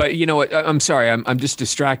 but you know what? I'm sorry, I'm just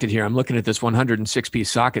distracted here. I'm looking at this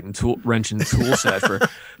 106-piece socket and wrench and tool set for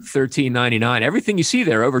 $13.99. Everything you see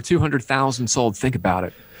there, over 200,000 sold. Think about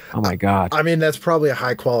it. Oh my God! I mean, that's probably a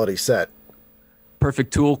high quality set.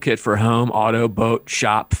 Perfect tool kit for home, auto, boat,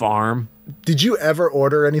 shop, farm. Did you ever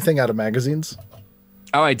order anything out of magazines?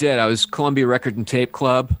 Oh, I did. I was Columbia Record and Tape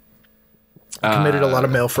Club. I committed a lot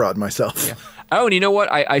of mail fraud myself. Yeah. Oh, and you know what?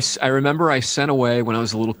 I remember I sent away when I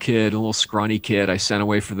was a little kid, a little scrawny kid, I sent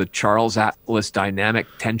away for the Charles Atlas dynamic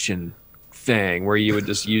tension thing where you would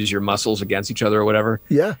just use your muscles against each other or whatever.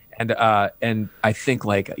 Yeah. And I think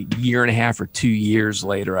like a year and a half or 2 years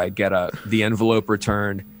later, I get the envelope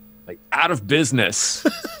returned, like out of business.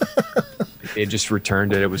 It just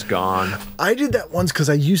returned it. It was gone. I did that once because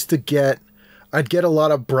I'd get a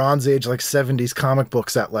lot of Bronze Age, like 70s comic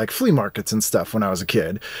books at like flea markets and stuff when I was a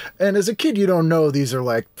kid. And as a kid, you don't know these are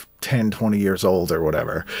like 10, 20 years old or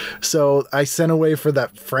whatever. So I sent away for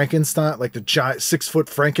that Frankenstein, like the giant 6-foot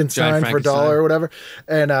Frankenstein for $1 or whatever.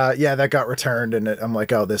 And that got returned. And I'm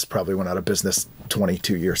like, oh, this probably went out of business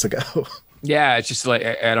 22 years ago. Yeah, it's just like,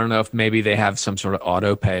 I don't know if maybe they have some sort of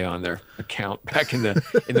auto pay on their account back in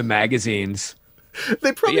the magazines.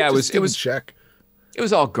 They probably it was check. It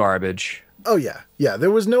was all garbage. Oh yeah. Yeah. There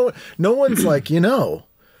was no one's like, it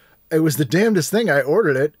was the damnedest thing. I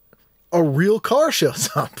ordered it. A real car shows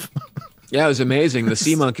up. Yeah, it was amazing. The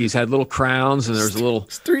Sea Monkeys had little crowns, and there was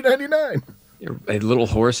It's $3.99. They had little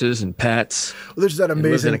horses and pets. Well, there's that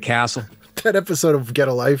amazing. Lived in a castle. That episode of Get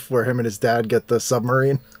a Life where him and his dad get the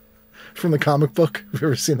submarine from the comic book. Have you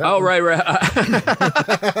ever seen that? Oh, one? right.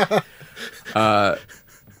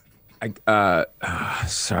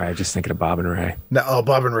 Sorry, I'm just thinking of Bob and Ray. No,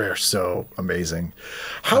 Bob and Ray are so amazing.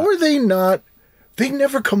 How are they not? They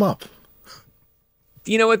never come up.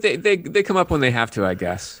 You know what? They come up when they have to, I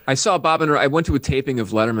guess. I saw Bob and Ray. I went to a taping of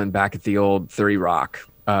Letterman back at the old 30 Rock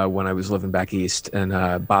when I was living back east, and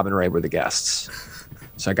Bob and Ray were the guests.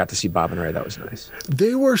 So I got to see Bob and Ray. That was nice.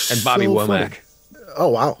 They were and Bobby so Womack. Funny. Oh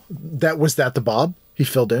wow, was that the Bob? He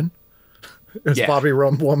filled in. It was Bobby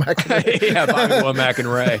Womack. Yeah, Bobby Womack and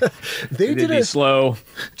Ray. They did be slow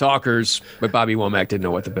talkers, but Bobby Womack didn't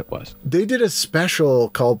know what the bit was. They did a special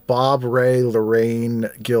called Bob, Ray, Lorraine,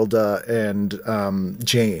 Gilda, and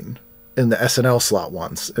Jane in the SNL slot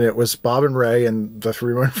once. And it was Bob and Ray and the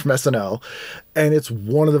three women from SNL. And it's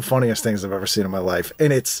one of the funniest things I've ever seen in my life.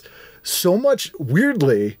 And it's so much,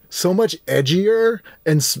 weirdly, so much edgier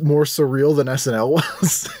and more surreal than SNL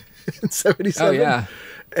was in 77. Oh, yeah.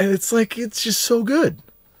 And it's like, it's just so good.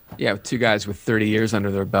 Yeah, two guys with 30 years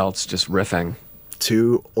under their belts just riffing.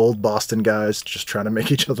 Two old Boston guys just trying to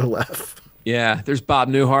make each other laugh. Yeah, there's Bob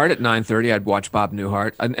Newhart at 9:30. I'd watch Bob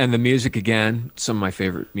Newhart. And the music again, some of my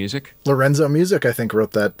favorite music. Lorenzo Music, I think,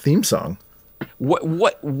 wrote that theme song.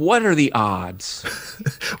 What are the odds?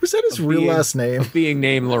 Was that his real last name? Of being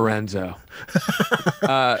named Lorenzo.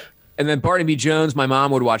 And then Barnaby Jones, my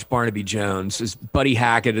mom would watch Barnaby Jones. His Buddy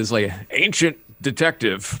Hackett is like an ancient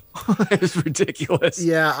detective. It's ridiculous.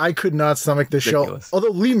 Yeah, I could not stomach this show. Although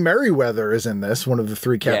Lee Merriweather is in this, one of the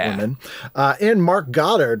three Catwomen. And Mark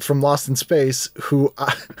Goddard from Lost in Space, who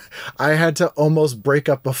I had to almost break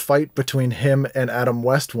up a fight between him and Adam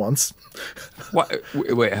West once. What?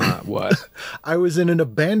 Wait, what? I was in an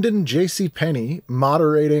abandoned JCPenney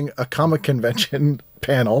moderating a comic convention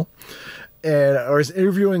panel, and I was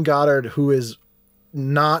interviewing Goddard, who is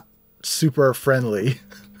not super friendly.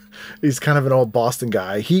 He's kind of an old Boston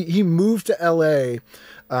guy. He moved to LA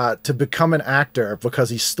to become an actor because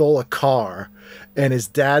he stole a car, and his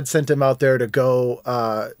dad sent him out there to go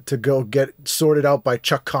get sorted out by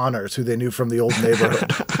Chuck Connors, who they knew from the old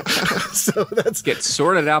neighborhood. So that's Get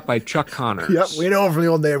sorted out by Chuck Connors. Yep, we know him from the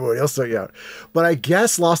old neighborhood. He'll sort you out. But I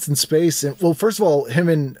guess Lost in Space, and well, first of all, him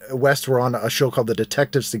and West were on a show called The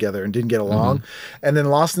Detectives together and didn't get along. And then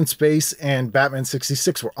Lost in Space and Batman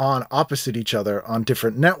 66 were on opposite each other on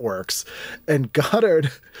different networks. And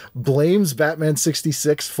Goddard blames Batman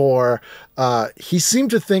 66 for, he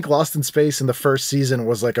seemed to think Lost in Space in the first season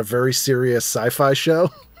was like a very serious sci-fi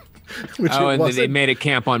show. Which and they made it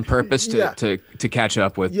camp on purpose to catch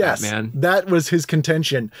up with Batman. That was his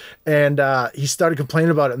contention. And he started complaining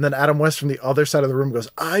about it. And then Adam West from the other side of the room goes,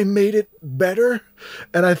 I made it better.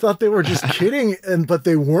 And I thought they were just kidding, but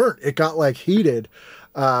they weren't. It got like heated.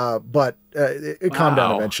 But it calmed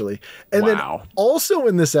down eventually. And then also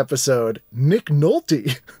in this episode, Nick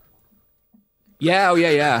Nolte.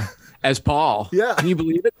 Yeah. As Paul. Yeah. Can you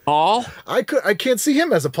believe it? Paul? I can't see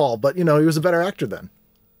him as a Paul, but he was a better actor then.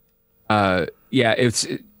 And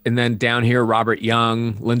then down here, Robert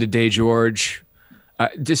Young, Linda Day George,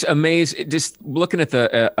 just amazed. Just looking at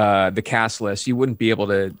the cast list, you wouldn't be able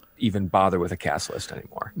to even bother with a cast list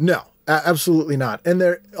anymore. No, absolutely not. And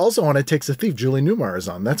they're also on It Takes a Thief. Julie Newmar is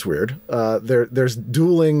on. That's weird. There's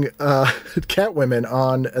dueling Catwomen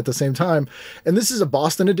on at the same time, and this is a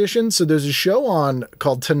Boston edition. So there's a show on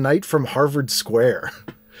called Tonight from Harvard Square,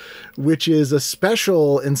 which is a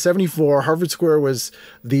special in 74. Harvard Square was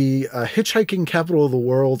the hitchhiking capital of the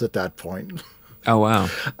world at that point. Oh, wow.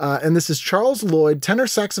 And this is Charles Lloyd, tenor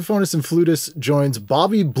saxophonist and flutist, joins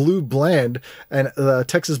Bobby Blue Bland, and the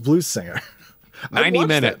Texas blues singer. 90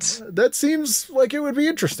 minutes. That seems like it would be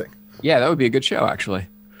interesting. Yeah, that would be a good show, actually.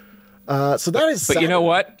 So that is. But you know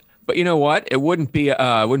what? It wouldn't be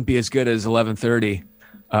as good as 11:30,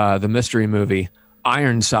 the mystery movie.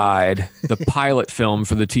 Ironside, the pilot film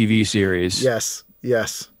for the TV series. Yes.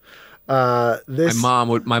 My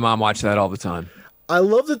mom watched that all the time. I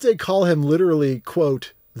love that they call him literally,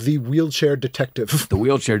 quote, the wheelchair detective. The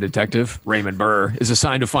wheelchair detective, Raymond Burr, is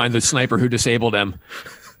assigned to find the sniper who disabled him.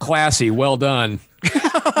 Classy, well done.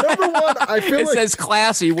 Number one, I feel it says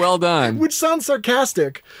classy, well done. Which sounds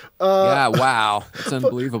sarcastic. Yeah, wow. It's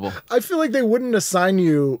unbelievable. I feel like they wouldn't assign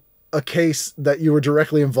you a case that you were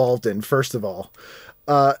directly involved in, first of all.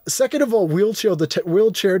 Second of all,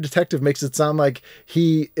 wheelchair detective makes it sound like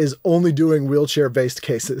he is only doing wheelchair-based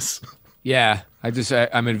cases. Yeah,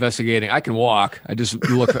 I'm investigating. I can walk. I just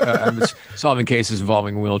look. I'm solving cases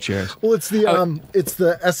involving wheelchairs. Well, it's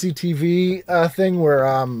the SCTV thing where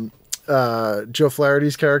Joe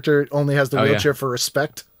Flaherty's character only has the wheelchair for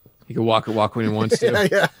respect. He can walk when he wants to.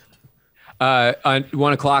 Yeah. On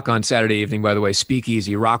 1 o'clock on Saturday evening, by the way,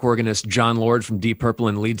 Speakeasy, rock organist John Lord from Deep Purple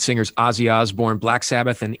and lead singers Ozzy Osbourne, Black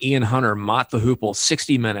Sabbath, and Ian Hunter, Mott the Hoople,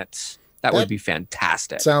 60 minutes. That would be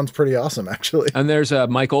fantastic. Sounds pretty awesome, actually. And there's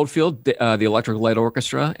Mike Oldfield, the Electric Light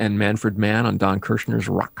Orchestra, and Manfred Mann on Don Kirshner's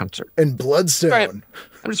rock concert. And Bloodstone. Right.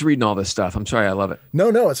 I'm just reading all this stuff. I'm sorry, I love it.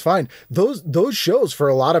 No, it's fine. Those shows for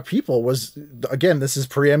a lot of people was, again, this is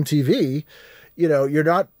pre-MTV. You're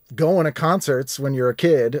not going to concerts when you're a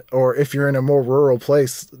kid, or if you're in a more rural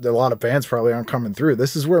place, a lot of bands probably aren't coming through.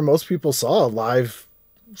 This is where most people saw live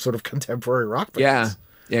sort of contemporary rock bands.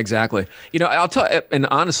 Yeah, exactly. I'll tell, and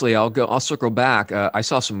honestly, I'll circle back. I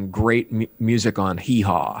saw some great music on Hee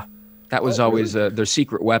Haw. That was always their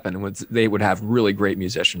secret weapon. They would have really great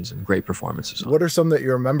musicians and great performances. What are some that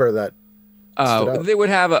you remember that? They would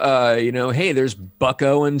have, hey, there's Buck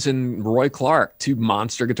Owens and Roy Clark, two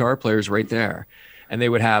monster guitar players right there. And they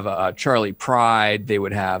would have Charlie Pride. They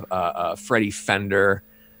would have Freddie Fender.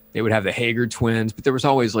 They would have the Hager twins. But there was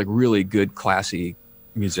always like really good, classy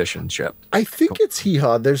musicianship. I think it's Hee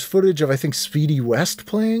Haw. There's footage of, I think, Speedy West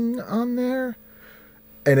playing on there.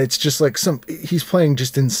 And it's just like he's playing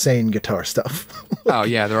just insane guitar stuff. Oh,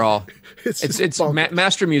 yeah. They're all, it's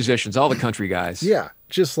master musicians, all the country guys. Yeah.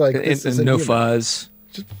 Just like, and no fuzz.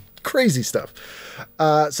 Just crazy stuff.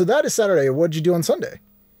 So that is Saturday. What did you do on Sunday?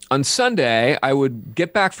 On Sunday, I would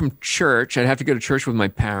get back from church. I'd have to go to church with my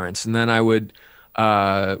parents, and then I would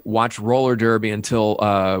watch roller derby until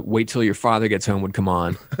Wait Till Your Father Gets Home would come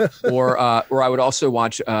on, or I would also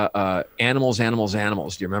watch Animals. Do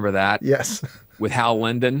you remember that? Yes. With Hal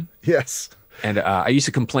Linden. Yes. And I used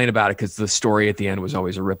to complain about it because the story at the end was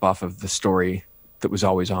always a ripoff of the story that was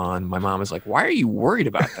always on. My mom was like, "Why are you worried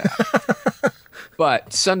about that?"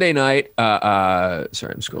 But Sunday night, sorry,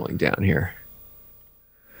 I'm scrolling down here.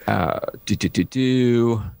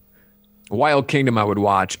 Wild Kingdom I would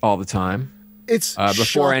watch all the time. It's before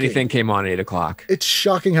shocking. anything came on at 8 o'clock. It's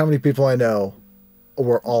shocking how many people I know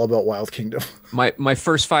were all about Wild Kingdom. My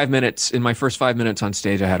first 5 minutes on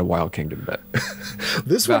stage, I had a Wild Kingdom bit.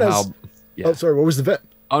 This one has. Oh, sorry. What was the bit?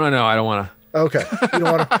 Oh no, I don't want to. Okay, you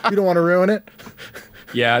don't want to ruin it.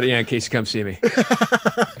 Yeah, in case you come see me.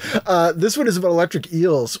 This one is about electric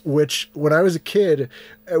eels, which when I was a kid,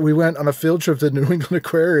 we went on a field trip to the New England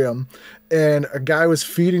Aquarium, and a guy was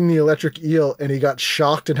feeding the electric eel, and he got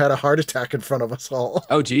shocked and had a heart attack in front of us all.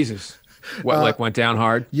 Oh, Jesus. What, went down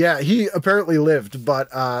hard? Yeah, he apparently lived, but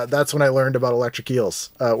that's when I learned about electric eels,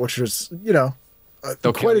 which was,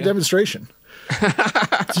 quite a demonstration.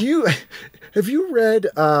 Have you read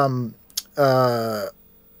Ileana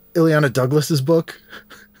Douglas's book?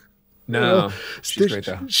 No, she's great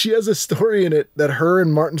though. She has a story in it that her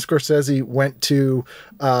and Martin Scorsese went to,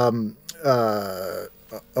 Marlon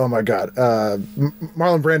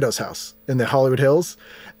Brando's house in the Hollywood Hills,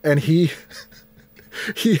 and he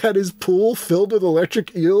had his pool filled with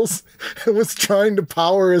electric eels and was trying to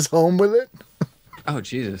power his home with it. Oh,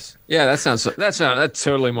 Jesus. Yeah, that's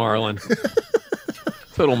totally Marlon.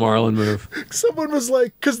 Total Marlon move. Someone was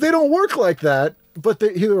like, because they don't work like that, but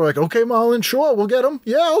they were like, okay, Marlon, sure, we'll get them.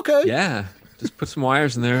 Yeah, okay. Yeah, just put some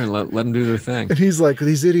wires in there and let them do their thing. And he's like,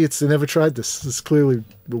 these idiots, they never tried this. This clearly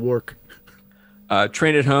will work.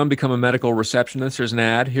 Train at home, become a medical receptionist. Here's an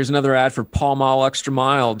ad. Here's another ad for Pall Mall Extra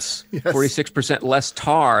Milds. Yes. 46% less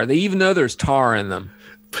tar. They even know there's tar in them.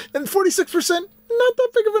 And 46%, not that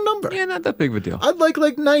big of a number. Yeah, not that big of a deal. I'd like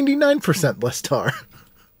 99% less tar.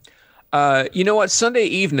 You know what? Sunday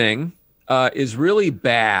evening is really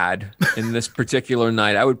bad in this particular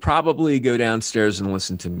night. I would probably go downstairs and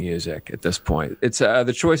listen to music at this point. It's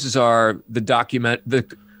the choices are a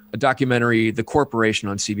documentary, The Corporation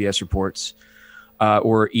on CBS Reports,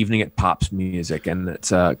 or Evening at Pop's Music, and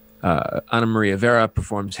it's Ana Maria Vera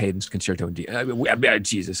performs Haydn's Concerto in D.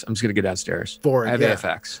 Jesus, I'm just gonna go downstairs. Boring. I have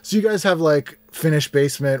AFX. So you guys have like finished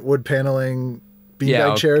basement, wood paneling,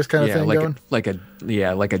 beanbag chairs kind of thing going? Like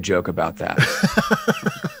a joke about that.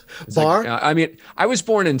 Bar? I was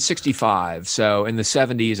born in 65, so in the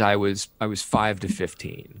 70s I was 5 to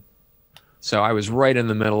 15. So I was right in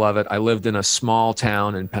the middle of it. I lived in a small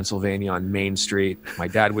town in Pennsylvania on Main Street. My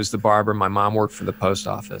dad was the barber. My mom worked for the post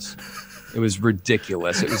office. It was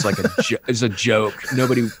ridiculous. It was like it was a joke.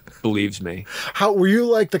 Nobody believes me. How were you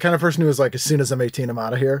like the kind of person who was like, as soon as I'm 18, I'm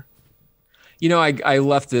out of here? I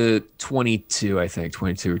left at 22, I think,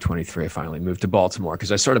 22 or 23. I finally moved to Baltimore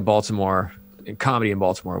because I started comedy in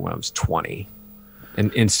Baltimore when I was 20. And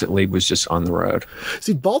instantly was just on the road.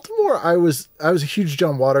 See, Baltimore, I was a huge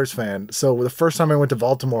John Waters fan. So the first time I went to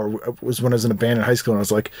Baltimore was when I was in a band in high school, and I was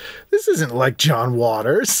like, this isn't like John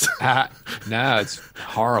Waters. No, it's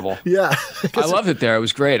horrible. Yeah. I loved it there. It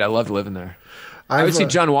was great. I loved living there. I would see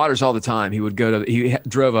John Waters all the time. He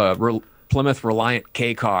drove a Plymouth Reliant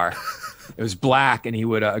K car. It was black, and he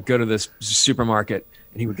would go to this supermarket,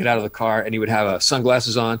 and he would get out of the car, and he would have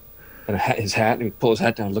sunglasses on, and his hat, and he'd pull his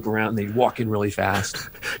hat down and look around, and they'd walk in really fast.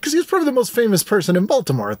 Because he was probably the most famous person in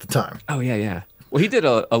Baltimore at the time. Oh, yeah. Well, he did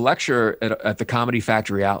a lecture at the Comedy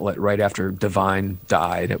Factory outlet right after Divine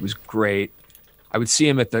died. It was great. I would see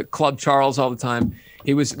him at the Club Charles all the time.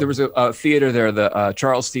 There was a theater there, the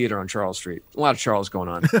Charles Theater on Charles Street. A lot of Charles going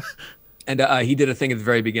on. And he did a thing at the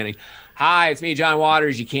very beginning. Hi, it's me, John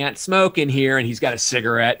Waters. You can't smoke in here. And he's got a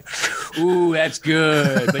cigarette. Ooh, that's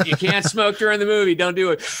good. But you can't smoke during the movie. Don't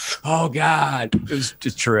do it. Oh, God. It was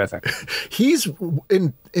just terrific. He's,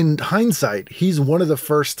 in hindsight, he's one of the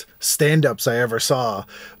first stand-ups I ever saw,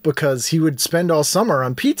 because he would spend all summer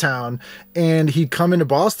on P-Town, and he'd come into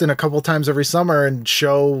Boston a couple times every summer and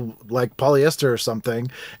show like polyester or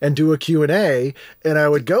something and do a Q&A, and I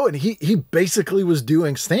would go, and he basically was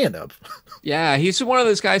doing stand-up. Yeah, he's one of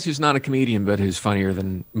those guys who's not a comedian, but who's funnier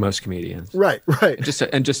than most comedians. Right. Just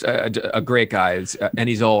a great guy. And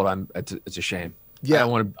he's old. It's a shame. Yeah, I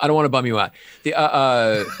don't want to bum you out.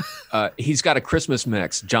 He's got a Christmas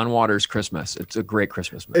mix, John Waters Christmas. It's a great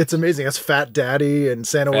Christmas mix. It's amazing. It's Fat Daddy and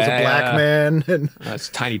Santa Was a Black Man, and it's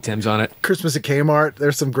Tiny Tim's on it. Christmas at Kmart.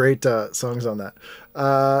 There's some great songs on that.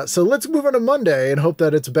 So let's move on to Monday and hope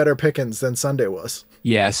that it's better pickings than Sunday was.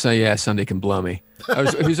 Yeah, Sunday can blow me.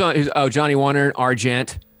 Johnny Warner and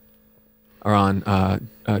Argent are on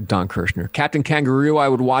Don Kirshner. Captain Kangaroo I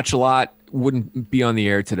would watch a lot. Wouldn't be on the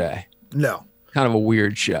air today. No. Kind of a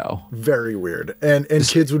weird show. Very weird. And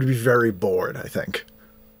kids would be very bored, I think.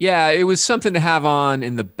 Yeah, it was something to have on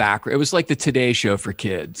in the background. It was like the Today Show for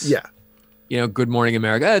kids. Yeah. Good Morning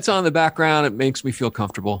America. It's on in the background. It makes me feel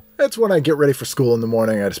comfortable. That's when I get ready for school in the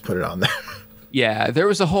morning. I just put it on there. Yeah, there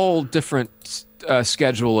was a whole different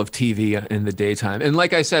schedule of TV in the daytime. And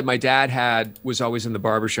like I said, my dad was always in the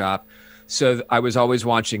barbershop. So I was always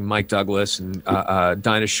watching Mike Douglas and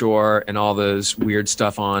Dinah Shore and all those weird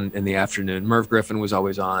stuff on in the afternoon. Merv Griffin was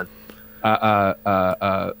always on,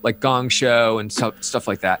 like Gong Show and stuff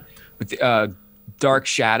like that. But Dark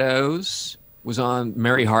Shadows was on.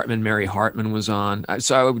 Mary Hartman was on.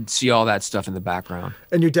 So I would see all that stuff in the background.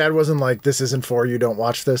 And your dad wasn't like, "This isn't for you, don't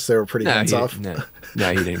watch this"? They were pretty hands off. No,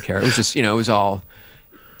 he didn't care. It was just, it was all,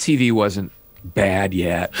 TV wasn't bad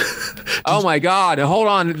yet. Oh my God. Hold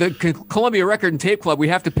on. The Columbia Record and Tape Club, we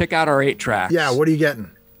have to pick out our 8 tracks. Yeah, what are you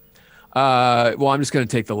getting? Well, I'm just going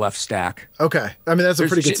to take the left stack. Okay. I mean, that's a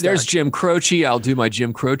pretty good stack. There's Jim Croce. I'll do my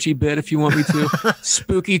Jim Croce bit if you want me to.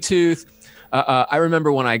 Spooky Tooth. I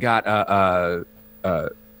remember when I got,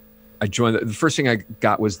 I joined, the first thing I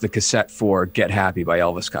got was the cassette for Get Happy by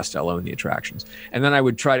Elvis Costello and the Attractions. And then I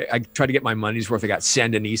tried to get my money's worth. I got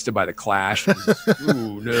Sandinista by The Clash.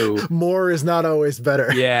 Ooh, no. More is not always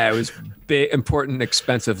better. Yeah, it was big, important,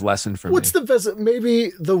 expensive lesson for me. What's the best?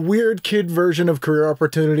 Maybe the weird kid version of Career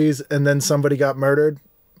Opportunities, and then somebody got murdered.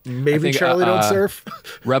 Maybe Charlie Don't Surf.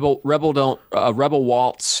 Rebel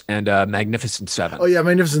Waltz and Magnificent Seven. Oh yeah,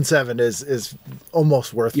 Magnificent Seven is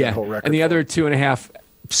almost worth the whole record. And the other 2.5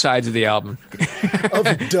 sides of the album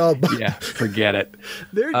of dub. Yeah, forget it.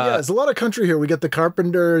 There's a lot of country here. We get the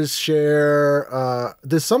Carpenters, Cher.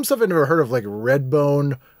 There's some stuff I've never heard of, like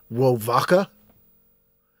Redbone, Wovaka,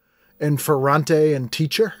 and Ferrante and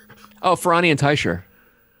Teacher. Oh, Ferrani and Teicher.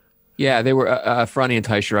 Yeah, they were Ferrani and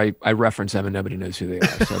Teicher. I reference them and nobody knows who they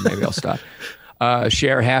are, so maybe I'll stop.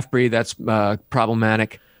 Cher, Half-Breed, that's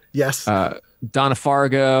problematic. Yes. Donna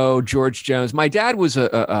Fargo, George Jones. My dad was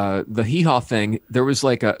the Hee Haw thing. There was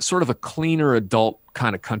like a sort of a cleaner adult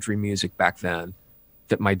kind of country music back then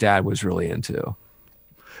that my dad was really into.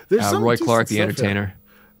 There's Roy Clark, the entertainer.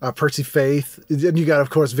 Percy Faith. And you got, of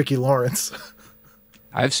course, Vicki Lawrence.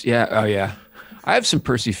 I have some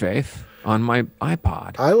Percy Faith on my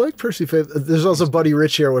iPod. I like Percy Faith. There's also Buddy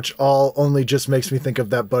Rich here, which only just makes me think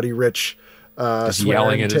of that Buddy Rich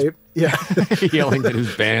yelling at tape. Yelling at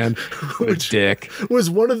his band. Which dick. Was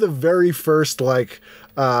one of the very first like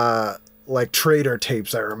Trader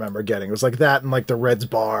tapes I remember getting. It was like that and like the Reds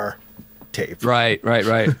Bar tape. Right.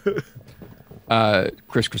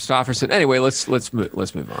 Chris Christopherson. Anyway, let's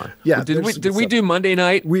move on. Yeah. Did we do Monday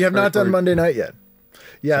night? We have not done Monday night yet.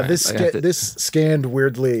 Yeah, this scanned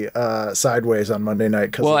weirdly sideways on Monday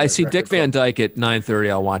night. Well, I see Dick Van Dyke at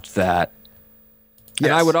 9:30. I'll watch that. Yes.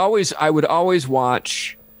 And I would always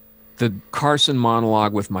watch the Carson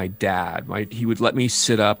monologue with my dad. He would let me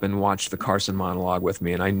sit up and watch the Carson monologue with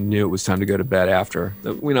me, and I knew it was time to go to bed after.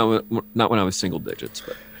 Not when I was single digits.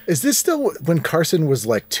 But is this still when Carson was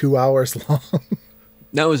like 2 hours long?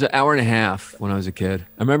 No, it was an hour and a half when I was a kid.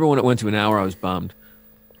 I remember when it went to an hour, I was bummed.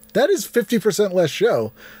 That is 50% less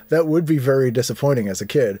show. That would be very disappointing as a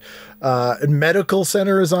kid. And Medical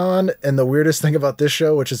Center is on. And the weirdest thing about this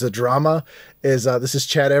show, which is a drama, is this is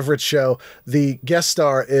Chad Everett's show. The guest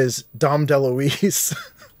star is Dom DeLuise.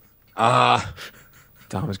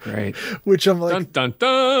 Dom was great. Which I'm like, dun, dun,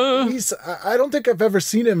 dun. I don't think I've ever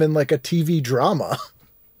seen him in like a TV drama.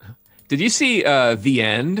 Did you see The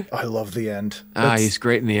End? I love The End. He's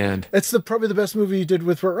great in The End. It's probably the best movie he did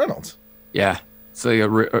with Burt Reynolds. Yeah.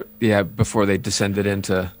 So before they descended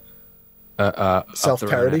into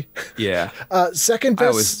self-parody. Yeah. Second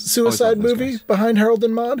best suicide movie behind Harold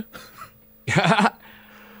and Maude.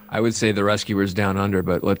 I would say The Rescuers Down Under,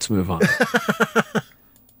 but let's move on.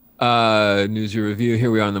 News and review.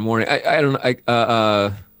 Here we are in the morning.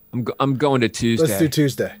 I'm going to Tuesday. Let's do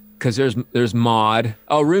Tuesday. Because there's Maude.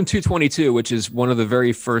 Oh, Room 222, which is one of the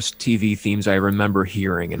very first TV themes I remember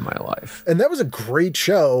hearing in my life. And that was a great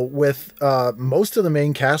show with most of the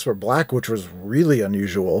main cast were black, which was really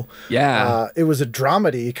unusual. Yeah. It was a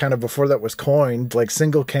dramedy kind of before that was coined, like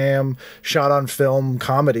single cam, shot on film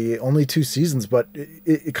comedy, only 2 seasons, but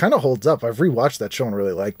it kind of holds up. I've rewatched that show and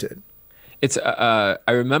really liked it. It's I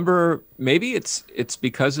remember maybe it's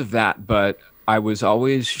because of that, but I was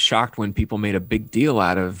always shocked when people made a big deal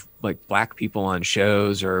out of like black people on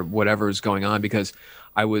shows or whatever is going on, because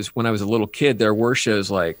when I was a little kid, there were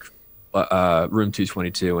shows like Room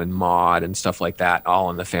 222 and Maude and stuff like that,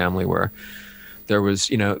 all in the family, where there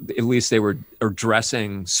was, at least they were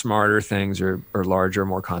addressing smarter things or larger,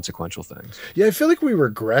 more consequential things. Yeah, I feel like we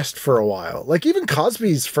regressed for a while. Like even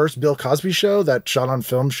Cosby's first Bill Cosby show, that shot on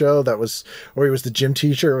film show, that was where he was the gym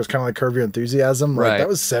teacher. It was kind of like Curb Your Enthusiasm. Like, right. That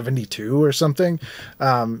was 72 or something.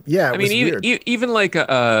 Yeah, even like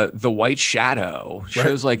The White Shadow,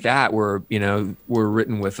 shows like that were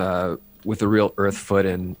written with a real earth foot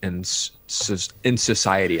in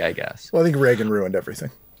society, I guess. Well, I think Reagan ruined everything.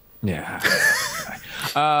 Yeah.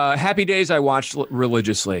 Happy Days I watched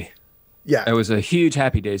religiously. Yeah. I was a huge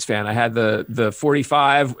Happy Days fan. I had the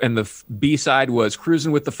 45, and the B-side was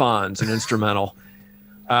Cruising with the Fonz, an instrumental.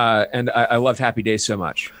 And I loved Happy Days so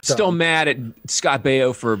much. Still mad at Scott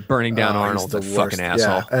Baio for burning down Arnold, the fucking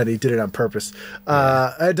asshole. Yeah, and he did it on purpose.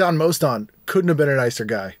 I had Don Most on. Couldn't have been a nicer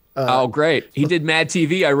guy. Oh, great. He did Mad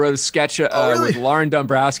TV. I wrote a sketch really? with Lauren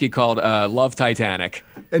Dombrowski called Love Titanic.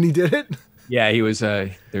 And he did it? Yeah, he was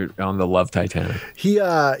they're on the Love Titanic. He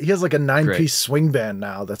has like a 9-piece swing band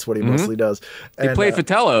now. That's what he mostly does. They play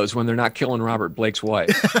Fratellos when they're not killing Robert Blake's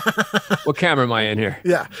wife. What camera am I in here?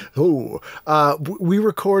 Yeah. Ooh. We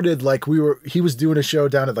recorded he was doing a show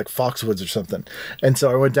down at like Foxwoods or something. And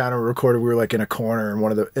so I went down and recorded. We were like in a corner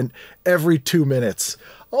and every 2 minutes,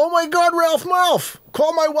 oh my God, Ralph,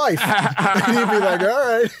 call my wife. And he'd be like, all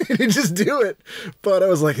right. And he'd just do it. But I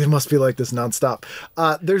was like, it must be like this nonstop.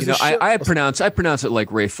 There's I pronounce it like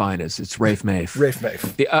Rafe Fiennes. It's Rafe Mafe. Rafe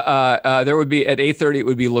Mafe. There would be at 8:30. It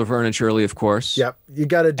would be Laverne and Shirley, of course. Yep. You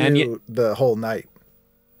got to do the whole night.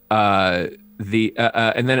 And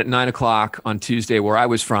then at 9 o'clock on Tuesday, where I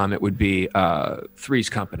was from, it would be Three's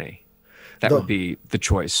Company. That would be the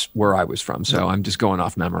choice where I was from. So I'm just going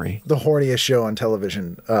off memory. The horniest show on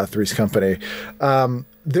television, Three's Company.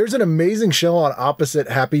 There's an amazing show on opposite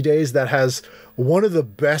Happy Days that has one of the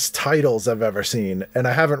best titles I've ever seen. And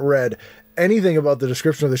I haven't read anything about the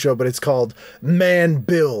description of the show, but it's called Man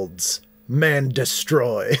Builds, Man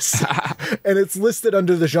Destroys. And it's listed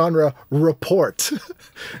under the genre report.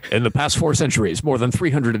 In the past 4 centuries, more than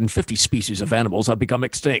 350 species of animals have become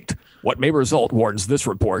extinct. What may result, warns this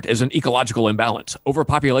report, is an ecological imbalance,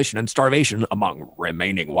 overpopulation, and starvation among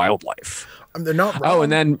remaining wildlife. They're not wrong. Oh,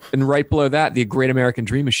 and right below that, the Great American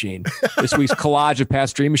Dream Machine. This week's collage of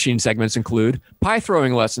past Dream Machine segments include pie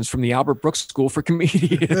throwing lessons from the Albert Brooks School for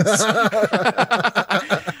Comedians.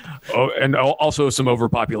 And also some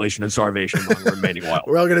overpopulation and starvation among remaining wildlife.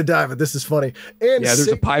 We're all going to die, but this is funny. And yeah, there's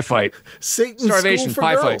a pie fight. Satan's Starvation, School for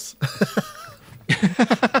pie Girls.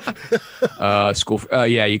 Fight.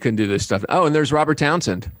 Yeah, you couldn't do this stuff. Oh, and there's Robert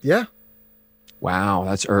Townsend. Yeah. Wow,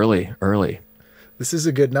 that's early. This is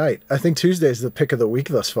a good night. I think Tuesday's the pick of the week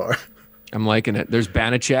thus far. I'm liking it. There's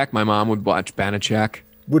Banachek. My mom would watch Banachek.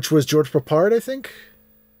 Which was George Papard, I think?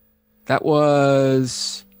 It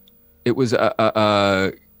was George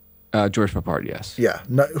Papard, yes. Yeah,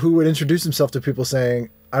 who would introduce himself to people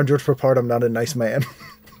saying, I'm George Papard, I'm not a nice man.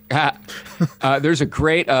 There's a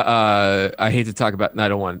great, I hate to talk about, and I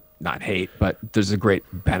don't want, not hate, but there's a great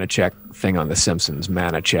Banachek thing on The Simpsons,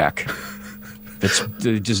 Manachek.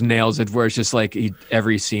 It just nails it, where it's just like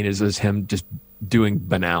every scene is him just doing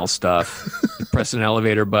banal stuff. Press an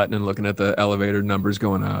elevator button and looking at the elevator numbers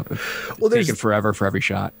going up. Well, taking forever for every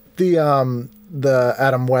shot. The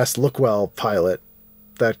Adam West Look Well pilot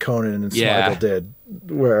that Conan and Smigel did,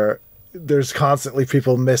 where there's constantly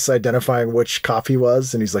people misidentifying which cop he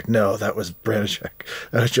was, and he's like, no, that was Banachek.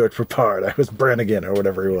 That was George Papard. I was Brannigan, or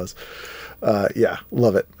whatever he was. Yeah,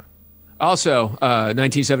 love it. Also,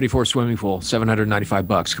 1974 swimming pool,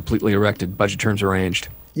 $795, completely erected, budget terms arranged.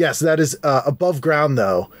 Yes, that is above ground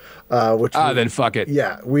though. Then fuck it.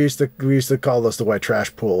 Yeah, we used to call those the white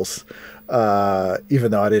trash pools,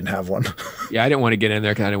 even though I didn't have one. Yeah, I didn't want to get in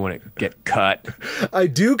there because I didn't want to get cut. I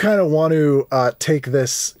do kind of want to take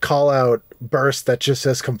this call out burst that just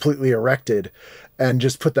says completely erected and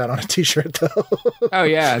just put that on a t-shirt though. Oh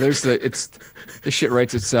yeah, this shit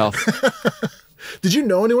writes itself. Did you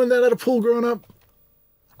know anyone that had a pool growing up?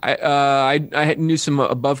 I knew some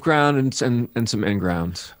above ground and some in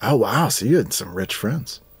grounds. Oh wow, so you had some rich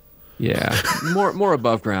friends. Yeah, more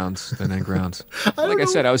above grounds than in grounds. I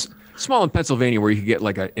said, I was small in Pennsylvania, where you could get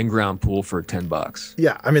like an in ground pool for $10.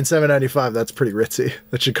 Yeah, I mean $7.95. That's pretty ritzy.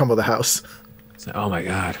 That should come with a house. It's like, oh my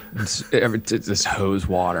god, it's this hose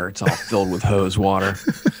water. It's all filled with hose water.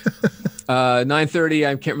 9:30.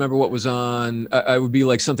 I can't remember what was on. I would be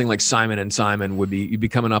like something like Simon and Simon you'd be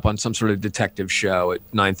coming up on some sort of detective show at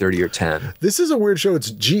 9:30 or 10. This is a weird show.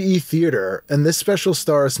 It's GE Theater, and this special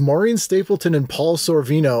stars Maureen Stapleton and Paul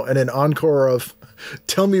Sorvino, and an encore of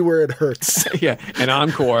 "Tell Me Where It Hurts." Yeah, an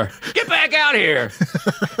encore. Get back out here.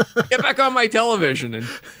 Get back on my television and.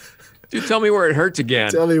 Dude, tell me where it hurts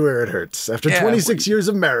again. Tell me where it hurts. After 26 years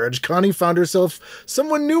of marriage, Connie found herself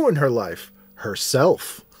someone new in her life.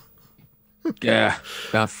 Herself. Yeah,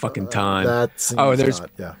 about fucking time.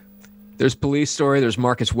 There's Police Story. There's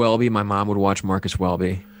Marcus Welby. My mom would watch Marcus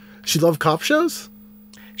Welby. She loved cop shows?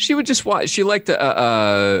 She would just watch. She liked soothing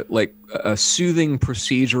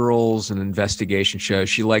procedurals and investigation shows.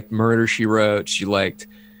 She liked Murder, She Wrote. She liked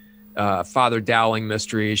Father Dowling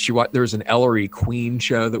mysteries. There was an Ellery Queen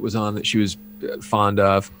show that was on that she was fond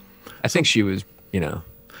of. I think she was,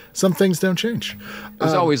 Some things don't change. It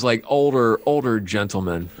was always like older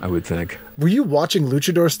gentlemen, I would think. Were you watching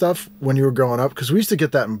luchador stuff when you were growing up? Because we used to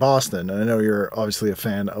get that in Boston, and I know you're obviously a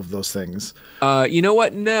fan of those things. You know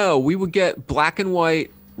what? No, we would get black and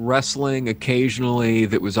white wrestling occasionally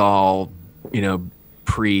that was all,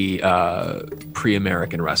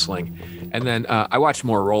 pre-American wrestling. And then I watched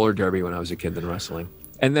more roller derby when I was a kid than wrestling.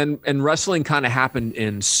 And wrestling kind of happened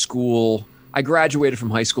in school. I graduated from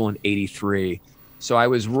high school in '83. So I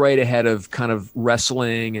was right ahead of kind of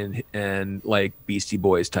wrestling and like Beastie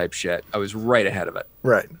Boys type shit. I was right ahead of it.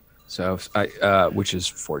 Right. So which is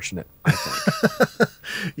fortunate, I think.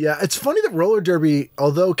 Yeah, it's funny that roller derby,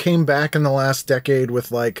 although came back in the last decade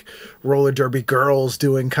with like roller derby girls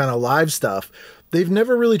doing kind of live stuff, they've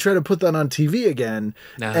never really tried to put that on TV again.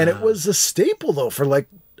 No. And it was a staple though for like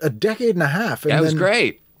a decade and a half. And yeah, it was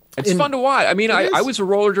great. It's fun to watch. I mean, I was a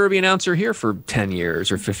roller derby announcer here for 10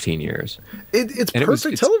 years or 15 years. It's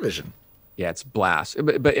perfect television. Yeah, it's blast.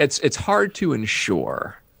 But it's hard to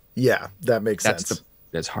ensure. Yeah, that makes sense.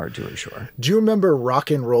 That's hard to ensure. Do you remember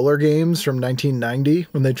Rock and Roller Games from 1990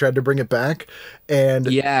 when they tried to bring it back?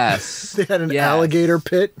 And yes, they had an alligator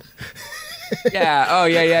pit. Yeah. Oh,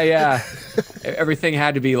 yeah. Everything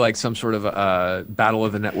had to be like some sort of Battle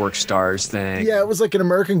of the Network Stars thing. Yeah, it was like an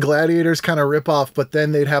American Gladiators kind of ripoff, but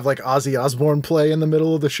then they'd have like Ozzy Osbourne play in the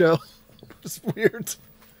middle of the show. It's weird.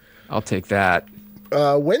 I'll take that.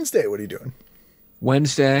 Wednesday, what are you doing?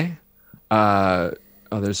 Wednesday?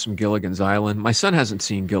 There's some Gilligan's Island. My son hasn't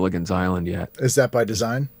seen Gilligan's Island yet. Is that by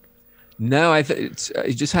design? No,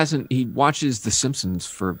 he just hasn't. He watches The Simpsons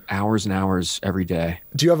for hours and hours every day.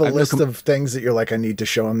 Do you have a list of things that you're like, I need to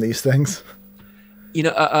show him these things?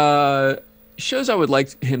 Shows I would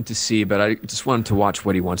like him to see, but I just want him to watch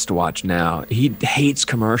what he wants to watch now. He hates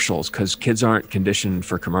commercials because kids aren't conditioned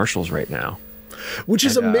for commercials right now. Which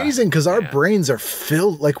is amazing because our brains are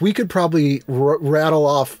filled. Like we could probably rattle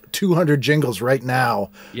off 200 jingles right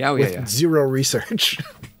now with zero research.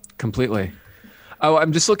 Completely. Oh,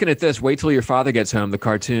 I'm just looking at this. Wait till your father gets home. The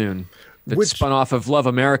cartoon that spun off of Love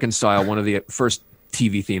American Style, one of the first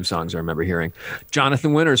TV theme songs I remember hearing.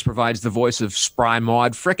 Jonathan Winters provides the voice of Spry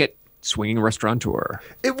Maud Frickett, swinging restaurateur.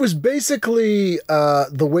 It was basically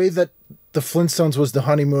the way that the Flintstones was the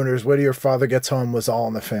Honeymooners. Wait till your father gets home was All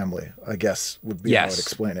in the Family, I guess would be how I would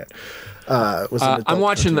explain it. I'm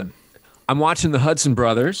watching the Hudson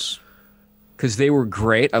Brothers. Because they were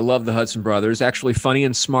great. I love the Hudson Brothers. Actually funny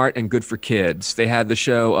and smart and good for kids. They had the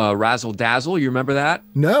show Razzle Dazzle. You remember that?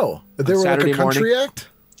 No. They were Saturday like a country act?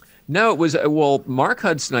 No, it was, Mark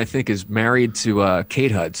Hudson, I think, is married to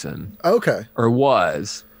Kate Hudson. Okay. Or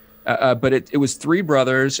was. But it was three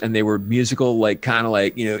brothers, and they were musical, like kind of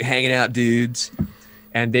like, hanging out dudes.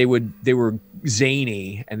 And they were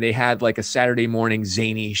zany, and they had like a Saturday morning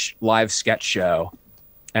zany live sketch show.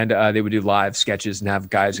 And they would do live sketches and have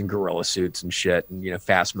guys in gorilla suits and shit and,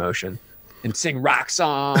 fast motion and sing rock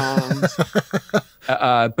songs.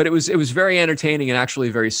 But it was very entertaining and actually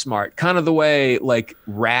very smart. Kind of the way like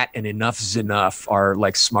Rat and Enough's Enough are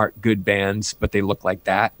like smart, good bands, but they look like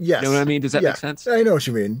that. Yes. You know what I mean? Does that make sense? I know what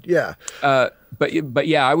you mean. Yeah. But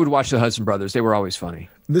yeah, I would watch the Hudson Brothers. They were always funny.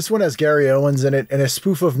 This one has Gary Owens in it and a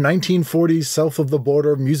spoof of 1940s south of the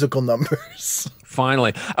border musical numbers.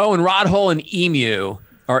 Finally. Oh, and Rod Hull and Emu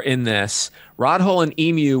are in this. Rod Hull and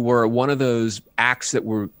Emu were one of those acts that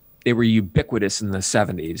were ubiquitous in the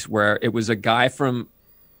 70s, where it was a guy from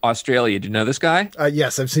Australia. Do you know this guy?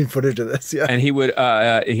 Yes, I've seen footage of this. Yeah, and he would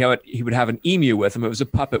have an emu with him. It was a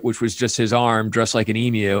puppet, which was just his arm dressed like an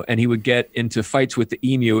emu, and he would get into fights with the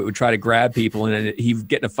emu. It would try to grab people, and he would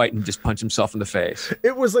get in a fight and just punch himself in the face.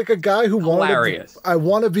 It was like a guy who wanted. I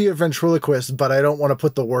want to be a ventriloquist, but I don't want to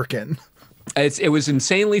put the work in. It was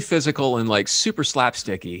insanely physical and like super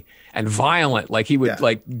slapsticky and violent. Like he would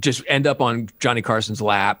like just end up on Johnny Carson's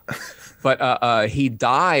lap. But he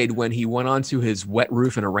died when he went onto his wet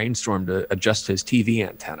roof in a rainstorm to adjust his TV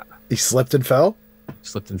antenna. He slipped and fell?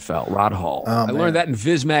 Slipped and fell. Rod Hull. Oh, I learned that in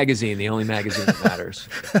Viz Magazine, the only magazine that matters.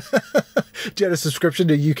 Do you have a subscription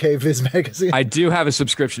to UK Viz Magazine? I do have a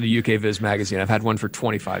subscription to UK Viz Magazine. I've had one for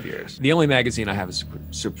 25 years. The only magazine I have is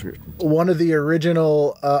a subscription. One of the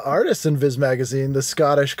original artists in Viz Magazine, the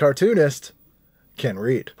Scottish cartoonist, Ken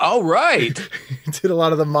Reed. Oh, right. He did a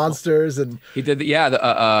lot of the monsters. And he did,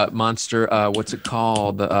 the monster, what's it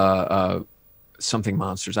called? Something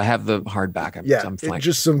Monsters. I have the hardback. I'm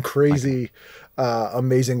just some crazy...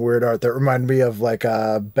 amazing weird art that reminded me of like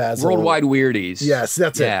Basil. Worldwide Weirdies. Yes,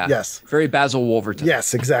 that's it. Yes. Very Basil Wolverton.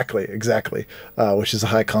 Yes, exactly. Which is a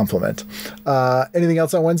high compliment. Anything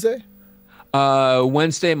else on Wednesday?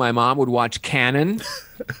 Wednesday, my mom would watch Cannon,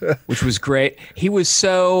 which was great. It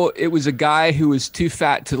was a guy who was too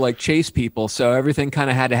fat to like chase people, so everything kind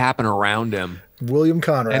of had to happen around him. William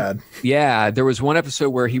Conrad. And, yeah, there was one episode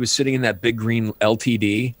where he was sitting in that big green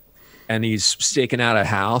LTD, and he's staking out a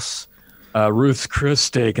house. Ruth Chris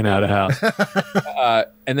staking out a house.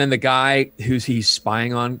 And then the guy he's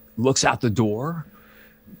spying on looks out the door,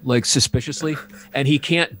 like suspiciously, and he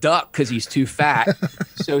can't duck because he's too fat.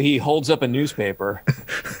 So he holds up a newspaper.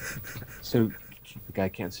 So the guy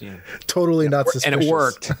can't see him. Totally not suspicious. And it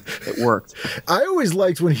worked. It worked. I always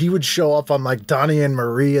liked when he would show up on like Donnie and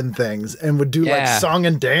Marie and things and would do like song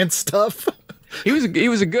and dance stuff. He was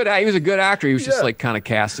a good actor. He was just like kind of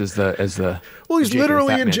cast as the well, he's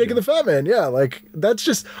literally in Jake and the Fat Man. Yeah, like that's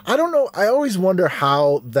just I don't know. I always wonder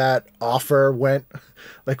how that offer went.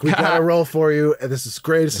 Like we got a role for you, and this is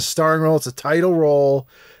great. It's a starring role. It's a title role.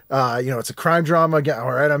 It's a crime drama. Again,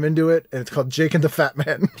 all right, I'm into it, and it's called Jake and the Fat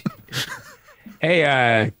Man.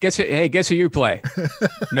 Hey, guess who you play?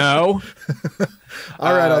 No.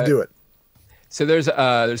 All right, I'll do it. So there's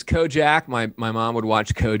Kojak. My mom would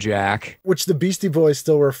watch Kojak, which the Beastie Boys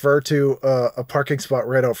still refer to a parking spot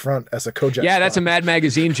right out front as a Kojak. Yeah, spot. That's a Mad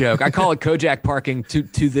Magazine joke. I call it Kojak parking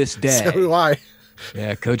to this day. So do I.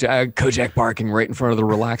 Yeah, Kojak parking right in front of the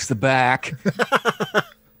Relax the Back.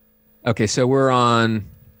 Okay, so we're on.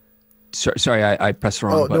 Sorry, I pressed the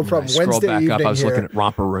wrong button. No problem. I scrolled Wednesday back up. I was here. looking at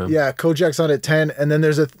Romper Room. Yeah, Kojak's on at 10, and then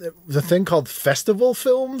there's the thing called Festival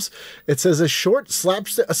Films. It says a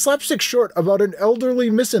slapstick short about an elderly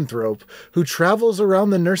misanthrope who travels around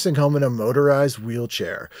the nursing home in a motorized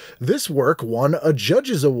wheelchair. This work won a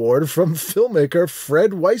judge's award from filmmaker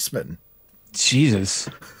Fred Weissman. Jesus,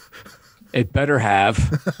 it better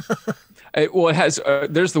have. It has.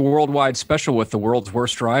 There's the worldwide special with the world's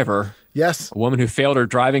worst driver. Yes. A woman who failed her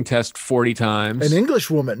driving test 40 times. An English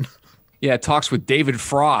woman. Yeah, talks with David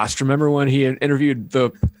Frost. Remember when he interviewed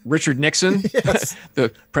Richard Nixon? Yes.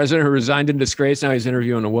 The president who resigned in disgrace. Now he's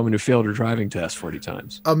interviewing a woman who failed her driving test 40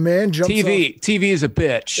 times. A man jumps TV is a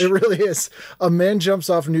bitch. It really is. A man jumps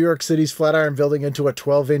off New York City's Flatiron Building into a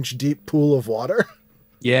 12-inch deep pool of water.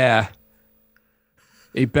 Yeah.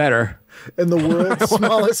 He better. And the world's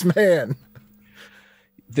smallest man.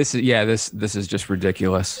 This is just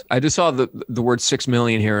ridiculous. I just saw the word 6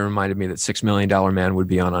 million here and reminded me that $6 Million Man would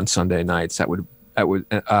be on Sunday nights. I was in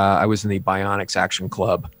the Bionics Action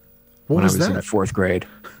Club when I was in fourth grade.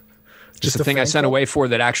 Just a thing I sent away for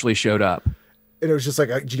that actually showed up. And it was just like,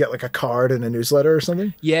 did you get like a card and a newsletter or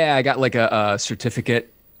something? Yeah, I got like a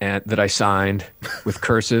certificate that I signed with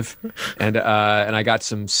cursive, and I got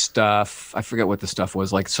some stuff. I forget what the stuff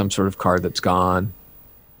was, like some sort of card that's gone.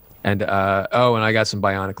 And and I got some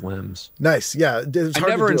bionic limbs. Nice, yeah. I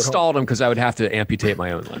never installed them because I would have to amputate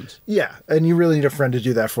my own limbs. Yeah, and you really need a friend to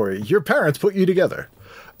do that for you. Your parents put you together.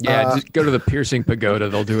 Yeah, just go to the Piercing Pagoda.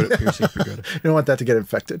 They'll do it at Piercing Pagoda. You don't want that to get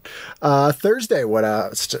infected. Thursday, what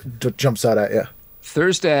jumps out at you?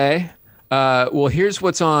 Thursday, well, here's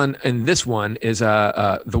what's on, and this one is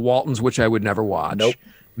The Waltons, which I would never watch. Nope.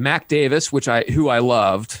 Mac Davis, who I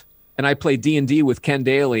loved. And I played D&D with Ken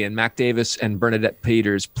Daly, and Mac Davis and Bernadette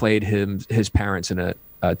Peters played his parents in a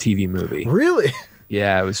TV movie. Really?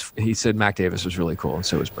 Yeah, he said Mac Davis was really cool, and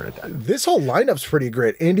so was Bernadette. This whole lineup's pretty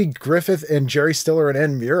great. Andy Griffith and Jerry Stiller and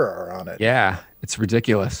Ann Muir are on it. Yeah, it's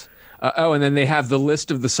ridiculous. And then they have the list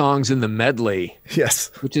of the songs in the medley. Yes.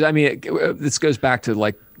 Which is, this goes back to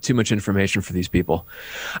like too much information for these people.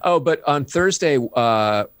 Oh, but on Thursday,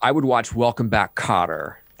 I would watch Welcome Back,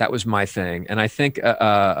 Kotter. That was my thing. And I think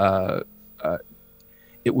it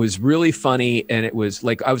was really funny. And it was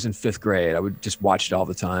like, I was in fifth grade. I would just watch it all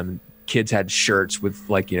the time. Kids had shirts with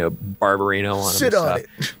like, Barbarino on them. Sit on it.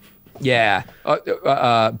 Yeah. But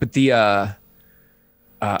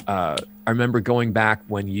I remember going back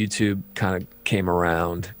when YouTube kind of came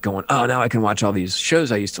around going, oh, now I can watch all these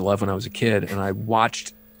shows I used to love when I was a kid. And I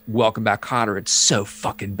watched Welcome Back, Kotter. It's so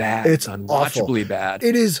fucking bad. It's unwatchably bad.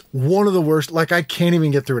 It is one of the worst. Like, I can't even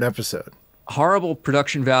get through an episode. Horrible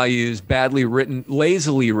production values, badly written,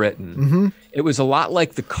 lazily written. Mm-hmm. It was a lot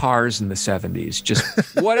like the Cars in the 70s. Just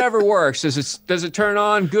whatever works. Does it turn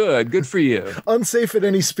on? Good for you. Unsafe at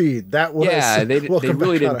any speed. That was. Yeah, they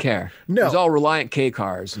really didn't care. No. It was all Reliant K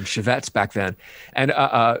cars and Chevettes back then. And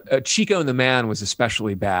Chico and the Man was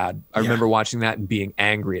especially bad. I remember watching that and being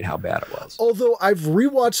angry at how bad it was. Although I've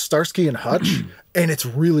rewatched Starsky and Hutch, and it's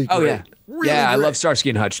really great. Oh, yeah. Really yeah, great. I love Starsky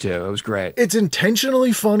and Hutch too. It was great. It's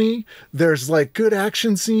intentionally funny. There's like good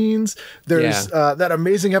action scenes. There's that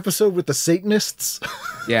amazing episode with the Satanists.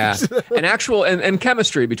 Yeah, and actual and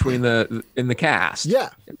chemistry between in the cast.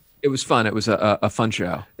 Yeah, It was fun. It was a fun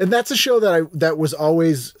show. And that's a show that was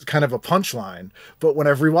always kind of a punchline. But when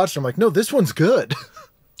I've rewatched it, I'm like, no, this one's good.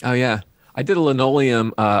 Oh, yeah. I did a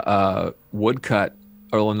linoleum woodcut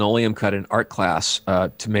or linoleum cut in art class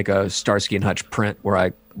to make a Starsky and Hutch print where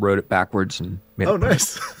I wrote it backwards and made it. Oh,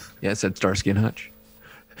 nice. Yeah, it said Starsky and Hutch.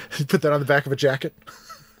 You put that on the back of a jacket?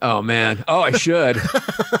 Oh, man. Oh, I should.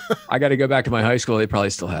 I got to go back to my high school. They probably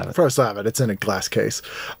still have it. Probably still have it. It's in a glass case.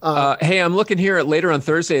 Hey, I'm looking here at later on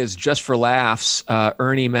Thursday is Just for Laughs.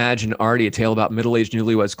 Ernie, Madge, and Artie, a tale about middle-aged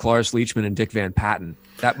newlyweds Cloris Leachman and Dick Van Patten.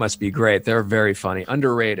 That must be great. They're very funny.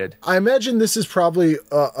 Underrated. I imagine this is probably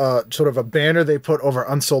sort of a banner they put over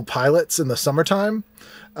Unsold Pilots in the summertime.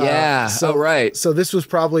 Yeah. Right. So this was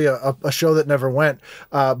probably a show that never went.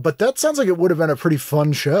 But that sounds like it would have been a pretty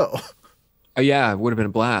fun show. Oh, yeah. It would have been a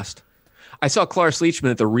blast. I saw Cloris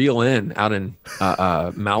Leachman at the Real Inn out in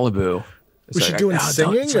Malibu. Was she doing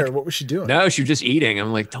singing or what was she doing? No, she was just eating.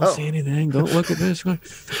 I'm like, don't say anything. Don't look at this. And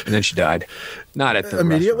then she died. Not at the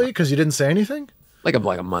immediately because you didn't say anything? Like a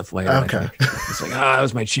month later. Okay. It's like, that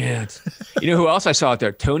was my chance. You know who else I saw out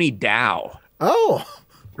there? Tony Dow. Oh.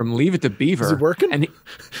 From Leave It to Beaver. Is he working? And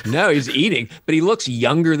no, he's eating, but he looks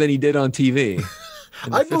younger than he did on TV.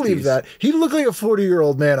 I believe that. He looked like a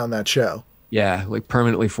 40-year-old man on that show. Yeah, like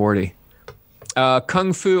permanently 40.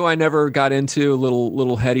 Kung Fu I never got into, a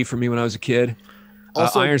little heady for me when I was a kid.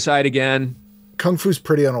 Also, Ironside again. Kung Fu's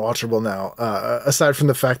pretty unwatchable now. Aside from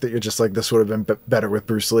the fact that you're just like, this would have been better with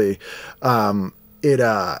Bruce Lee.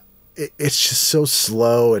 It's just so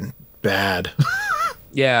slow and bad.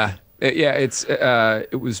 Yeah.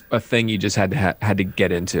 It was a thing you just had to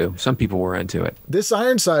get into. Some people were into it. This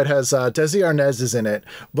Ironside has Desi Arnaz is in it,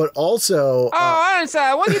 but also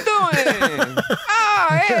Ironside, what are you doing?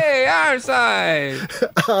 Hey, Ironside.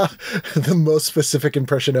 The most specific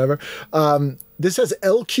impression ever. This has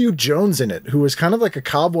L.Q. Jones in it, who was kind of like a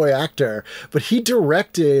cowboy actor, but he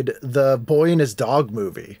directed the Boy and His Dog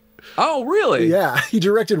movie. Oh, really? Yeah, he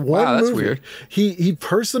directed one movie. That's weird. He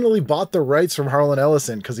personally bought the rights from Harlan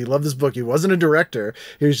Ellison because he loved this book. He wasn't a director.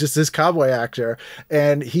 He was just this cowboy actor.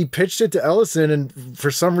 And he pitched it to Ellison, and for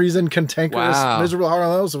some reason, cantankerous, miserable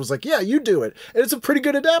Harlan Ellison was like, yeah, you do it. And it's a pretty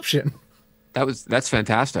good adaptation. That's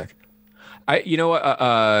fantastic. You know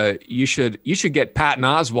what? You should get Patton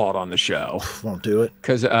Oswalt on the show. Won't do it.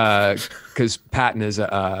 Because Patton is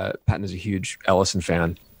a huge Ellison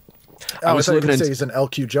fan. I was going to say he's an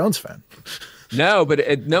L.Q. Jones fan. No, but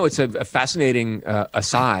it's a fascinating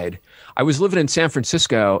aside. I was living in San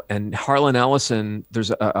Francisco, and Harlan Ellison,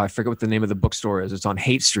 I forget what the name of the bookstore is. It's on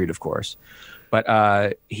Haight Street, of course.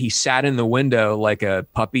 But he sat in the window like a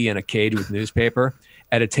puppy in a cage with newspaper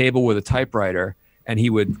at a table with a typewriter, and he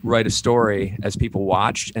would write a story as people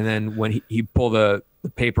watched. And then when he'd pull the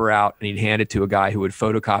paper out and he'd hand it to a guy who would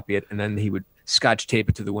photocopy it, and then he would Scotch tape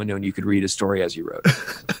it to the window, and you could read his story as he wrote it.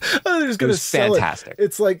 It was fantastic.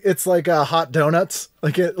 It's like hot donuts,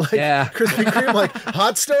 Krispy Kreme, like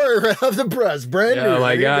hot story right off the press, brand new. Oh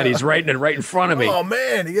my God, he's writing it right in front of me. Oh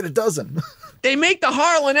man, you get a dozen. They make the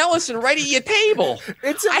Harlan Ellison right at your table.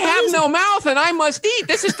 I have no mouth and I must eat.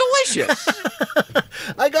 This is delicious.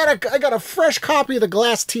 I got a fresh copy of the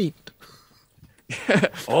Glass Teat.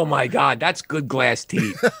 Oh my God, that's good glass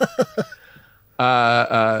teat.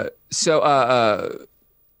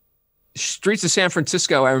 Streets of San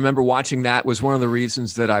Francisco, I remember watching that, was one of the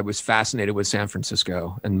reasons that I was fascinated with San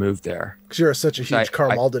Francisco and moved there. Because you're such a huge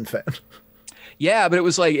Karl Malden fan. Yeah, but it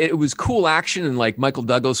was cool action, and like Michael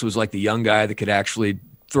Douglas was like the young guy that could actually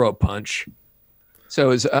throw a punch.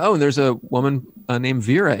 So and there's a woman named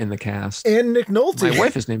Vera in the cast. And Nick Nolte. My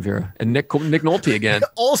wife is named Vera. And Nick Nolte again.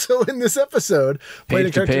 Also in this episode.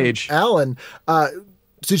 Page to page. Alan.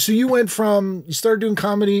 So you you started doing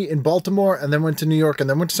comedy in Baltimore and then went to New York and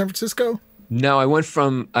then went to San Francisco? No, I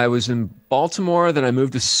was in Baltimore, then I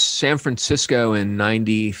moved to San Francisco in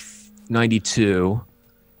 92.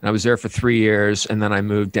 And I was there for 3 years, and then I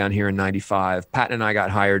moved down here in 95. Patton and I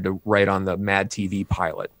got hired to write on the Mad TV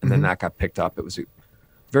pilot, and then that got picked up. It was a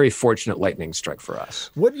very fortunate lightning strike for us.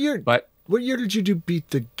 What year did you do Beat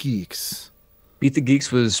the Geeks? Beat the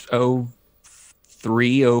Geeks was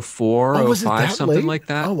 03, 04, 05, something late? Like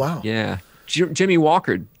that. Oh, wow. Yeah. Jimmy J.J.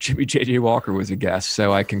 Walker was a guest,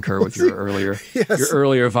 so I concur with your earlier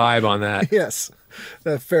vibe on that. Yes.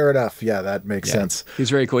 Fair enough. Yeah, that makes sense. He's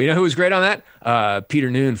very cool. You know who was great on that?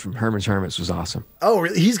 Peter Noon from Herman's Hermits was awesome. Oh,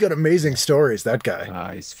 really? He's got amazing stories, that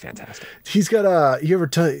guy. He's fantastic. He's got you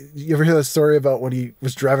ever hear that story about when he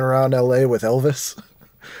was driving around LA with Elvis?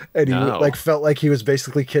 And he felt like he was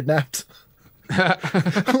basically kidnapped?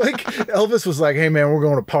 Like Elvis was like, "Hey man, we're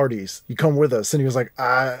going to parties. You come with us." And he was like,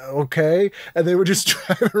 "Okay." And they were just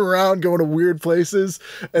driving around going to weird places.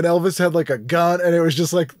 And Elvis had like a gun, and it was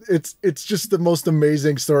just like it's just the most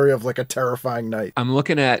amazing story of like a terrifying night. I'm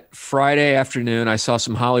looking at Friday afternoon. I saw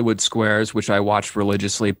some Hollywood Squares, which I watched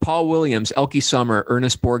religiously. Paul Williams, Elkie Summer,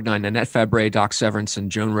 Ernest Borgnine, Nanette Fabre, Doc Severinsen,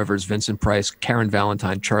 Joan Rivers, Vincent Price, Karen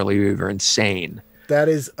Valentine, Charlie Weaver. Insane. That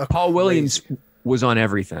is Paul Williams was on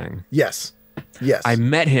everything. Yes. Yes. I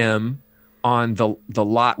met him on the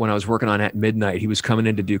lot when I was working on At Midnight. He was coming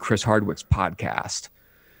in to do Chris Hardwick's podcast.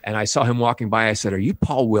 And I saw him walking by. I said, "Are you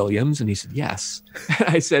Paul Williams?" And he said, "Yes."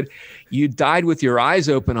 I said, "You died with your eyes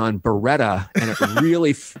open on Beretta, and it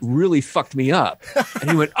really, really fucked me up." And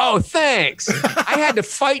he went, "Oh, thanks. I had to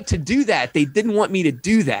fight to do that. They didn't want me to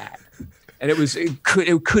do that." And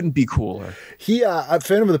it couldn't be cooler.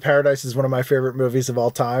 Phantom of the Paradise is one of my favorite movies of all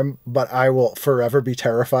time, but I will forever be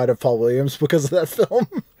terrified of Paul Williams because of that film.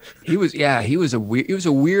 He was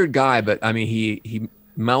a weird guy, but I mean, he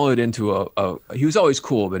mellowed into he was always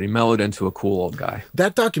cool, but he mellowed into a cool old guy.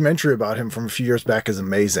 That documentary about him from a few years back is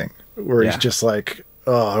amazing, where he's just like,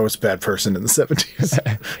 "Oh, I was a bad person in the 70s.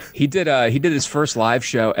 He did his first live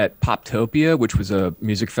show at Poptopia, which was a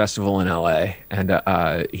music festival in LA, and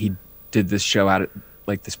he did this show out at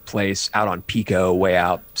like this place out on Pico, way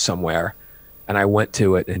out somewhere. And I went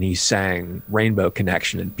to it, and he sang Rainbow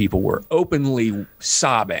Connection, and people were openly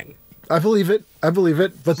sobbing. I believe it.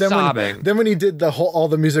 But then when he did all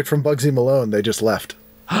the music from Bugsy Malone, they just left.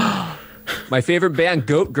 My favorite band,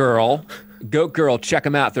 Goat Girl, check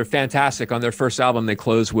them out. They're fantastic. On their first album, they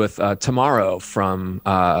close with Tomorrow from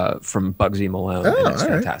Bugsy Malone. Oh, and it's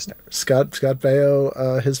fantastic. Right. Scott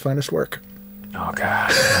Baio, his finest work. Oh,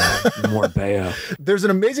 God. More Baio. There's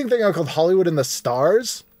an amazing thing called Hollywood in the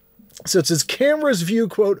Stars. So it says, cameras view,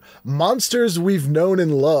 quote, monsters we've known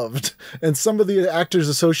and loved, and some of the actors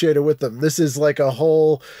associated with them. This is like a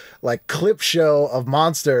whole like clip show of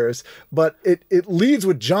monsters, but it leads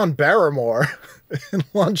with John Barrymore and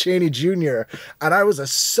Lon Chaney Jr. And I was a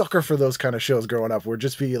sucker for those kind of shows growing up, where it'd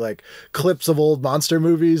just be like clips of old monster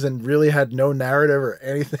movies and really had no narrative or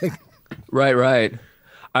anything. Right. Where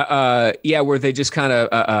they just kind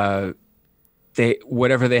of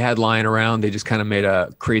whatever they had lying around, they just kind of made a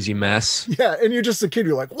crazy mess. Yeah, and you're just a kid.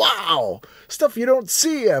 You're like, wow, stuff you don't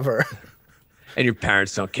see ever. And your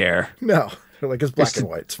parents don't care. No, they're like, it's black and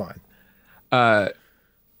white. It's fine.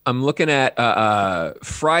 I'm looking at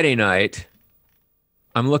Friday night.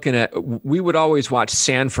 We would always watch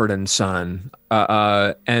Sanford and Son.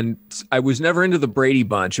 And I was never into the Brady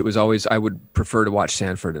Bunch. It was always, I would prefer to watch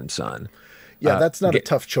Sanford and Son. Yeah, that's not a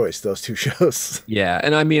tough choice, those two shows. Yeah,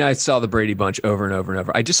 and I mean, I saw the Brady Bunch over and over and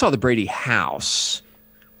over. I just saw the Brady House.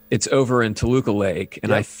 It's over in Toluca Lake,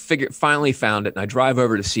 and I finally found it, and I drive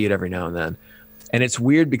over to see it every now and then. And it's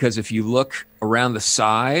weird because if you look around the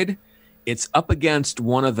side, it's up against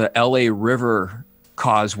one of the LA River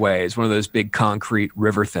causeways, one of those big concrete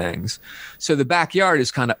river things. So the backyard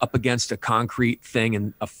is kind of up against a concrete thing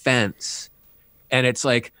and a fence. And it's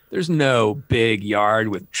like, there's no big yard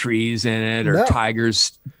with trees in it, or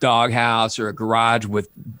Tiger's doghouse, or a garage with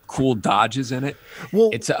cool Dodges in it. Well,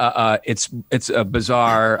 it's a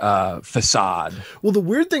bizarre facade. Well, the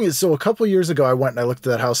weird thing is, so a couple years ago, I went and I looked at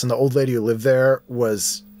that house, and the old lady who lived there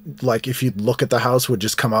was like, if you look at the house, would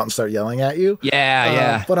just come out and start yelling at you.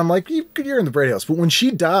 Yeah. But I'm like, you're in the Brady house. But when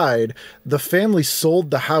she died, the family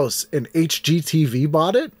sold the house, and HGTV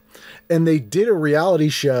bought it. And they did a reality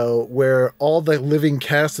show where all the living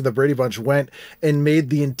cast of the Brady Bunch went and made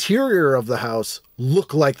the interior of the house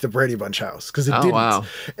look like the Brady Bunch house, because it didn't. Wow.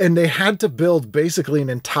 And they had to build basically an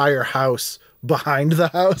entire house behind the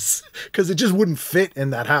house because it just wouldn't fit in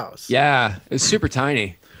that house. Yeah, it's super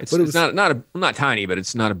tiny. It's not tiny, but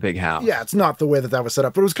it's not a big house. Yeah, it's not the way that was set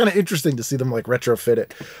up. But it was kind of interesting to see them like retrofit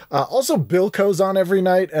it. Also, Bilko's on every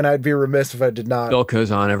night, and I'd be remiss if I did not. Bilko's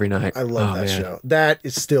on every night. I love that show. That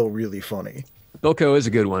is still really funny. Bilko is a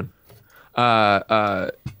good one.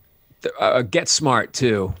 Get Smart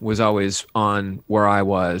too was always on where I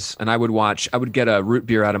was, and I would get a root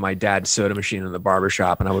beer out of my dad's soda machine in the barber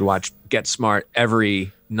shop, and I would watch Get Smart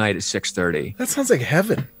every night at 6:30. That sounds like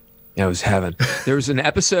heaven. Yeah, it was heaven. There was an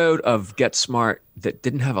episode of Get Smart that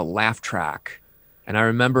didn't have a laugh track. And I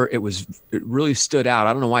remember it really stood out.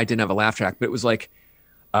 I don't know why it didn't have a laugh track, but it was like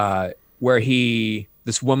where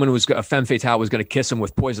this woman a femme fatale was going to kiss him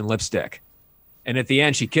with poison lipstick. And at the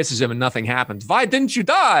end, she kisses him and nothing happens. Why didn't you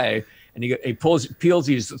die? And he peels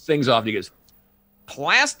these things off and he goes,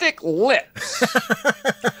 plastic lips.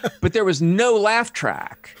 But there was no laugh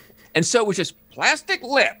track. And so it was just plastic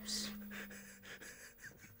lips.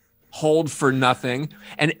 hold for nothing.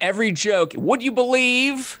 And every joke, would you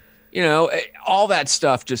believe? You know, all that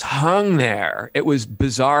stuff just hung there. It was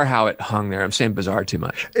bizarre how it hung there. I'm saying bizarre too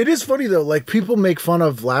much. It is funny though. Like people make fun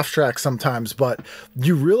of laugh tracks sometimes, but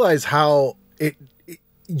you realize how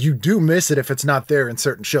you do miss it if it's not there in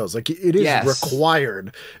certain shows. Like it is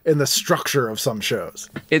required in the structure of some shows.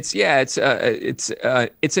 It's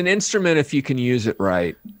an instrument if you can use it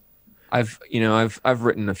right. I've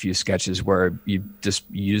written a few sketches where you just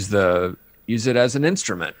use it as an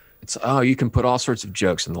instrument. You can put all sorts of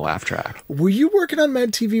jokes in the laugh track. Were you working on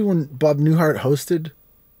Mad TV when Bob Newhart hosted?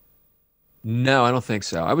 No, I don't think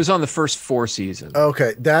so. I was on the first 4 seasons.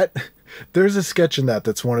 Okay, there's a sketch in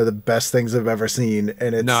that's one of the best things I've ever seen,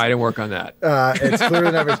 and it's no, I didn't work on that. It's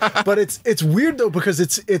clearly never, but it's weird though because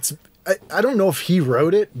it's I don't know if he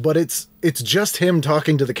wrote it, but it's just him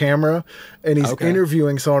talking to the camera, and he's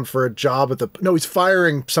interviewing someone for a job he's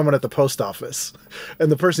firing someone at the post office,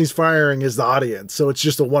 and the person he's firing is the audience. So it's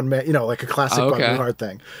just a one man, like a classic Bob Newhart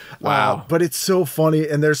thing. Wow. But it's so funny.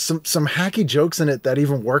 And there's some hacky jokes in it that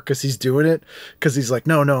even work cause he's doing it. Cause he's like,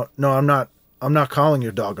 no, I'm not calling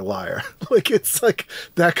your dog a liar. Like, it's like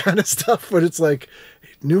that kind of stuff, but it's like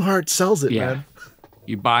Newhart sells it, man.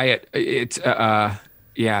 You buy it. It's,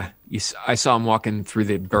 I saw him walking through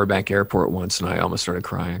the Burbank airport once and I almost started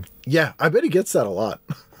crying. Yeah, I bet he gets that a lot.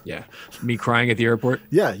 Yeah. Me crying at the airport?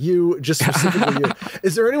 Yeah, you, just specifically you.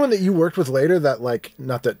 Is there anyone that you worked with later that, like,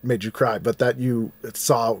 not that made you cry, but that you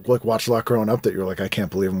saw, like, watched a lot growing up that you were like, I can't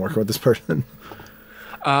believe I'm working with this person?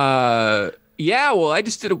 Yeah, well, I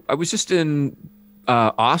was just in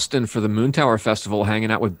Austin for the Moon Tower Festival hanging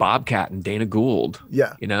out with Bobcat and Dana Gould.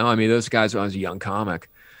 Yeah. I mean, those guys when I was a young comic.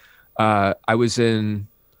 I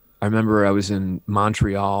remember I was in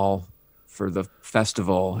Montreal for the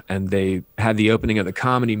festival, and they had the opening of the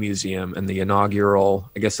Comedy Museum, and the inaugural,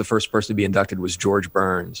 I guess the first person to be inducted was George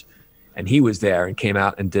Burns, and he was there and came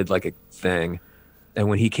out and did like a thing. And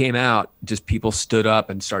when he came out, just people stood up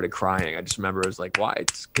and started crying. I just remember it was like, why?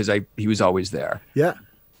 It's because he was always there. Yeah.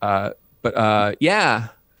 I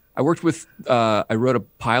worked with, I wrote a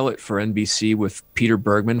pilot for NBC with Peter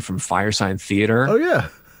Bergman from Firesign Theater. Oh, yeah.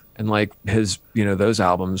 And like his, those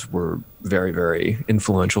albums were very, very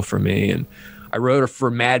influential for me. And I wrote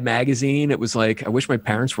for Mad Magazine. It was like, I wish my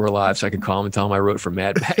parents were alive so I could call them and tell them I wrote for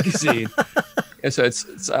Mad Magazine. And so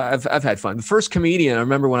I've had fun. The first comedian, I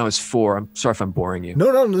remember when I was 4. I'm sorry if I'm boring you.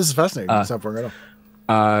 No, this is fascinating. It's not boring at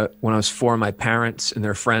all. When I was 4, my parents and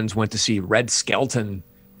their friends went to see Red Skelton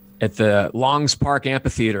at the Longs Park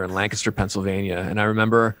Amphitheater in Lancaster, Pennsylvania. And I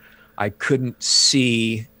remember I couldn't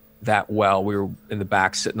see that well. We were in the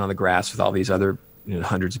back sitting on the grass with all these other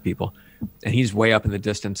hundreds of people, and he's way up in the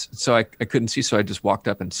distance, so I couldn't see, so I just walked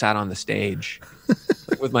up and sat on the stage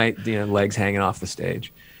with my legs hanging off the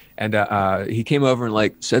stage, and he came over and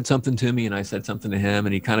like said something to me, and I said something to him,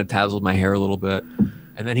 and he kind of tousled my hair a little bit,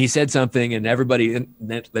 and then he said something, and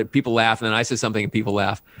people laughed, and then I said something and people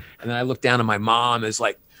laughed, and then I looked down and my mom is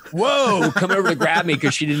like, whoa, come over to grab me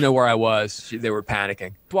because she didn't know where I was. They were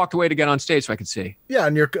panicking. Walked away to get on stage so I could see. Yeah,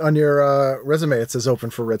 on your resume it says open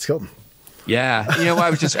for Red Skelton. Yeah,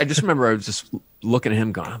 I just remember I was just looking at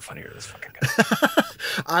him going, I'm funnier than this fucking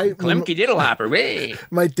guy. Clemke Diddlehopper, way.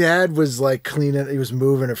 My dad was like cleaning. He was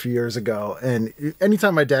moving a few years ago, and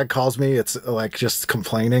anytime my dad calls me, it's like just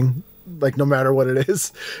complaining. Like no matter what it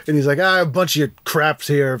is, and he's like, I have a bunch of craps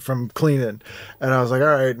here from cleaning, and I was like, all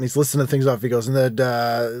right, and he's listing things off. He goes, and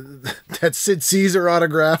that Sid Caesar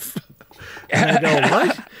autograph. And I go,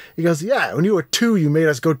 what? He goes, yeah, when you were 2, you made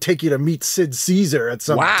us go take you to meet Sid Caesar at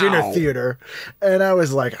some dinner theater. And I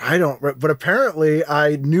was like, but apparently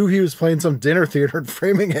I knew he was playing some dinner theater in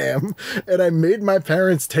Framingham, and I made my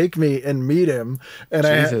parents take me and meet him. And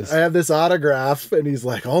I have this autograph, and he's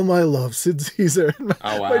like, oh my love, Sid Caesar.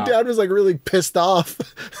 My dad was like really pissed off.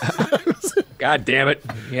 God damn it.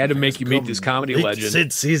 He had to make you meet this comedy legend.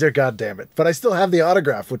 Sid Caesar, god damn it. But I still have the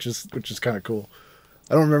autograph, which is kind of cool.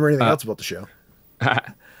 I don't remember anything else about the show.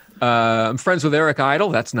 I'm friends with Eric Idle.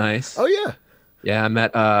 That's nice. Oh, yeah. Yeah, I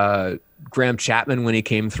met Graham Chapman when he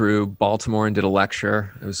came through Baltimore and did a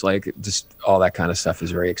lecture. It was like just all that kind of stuff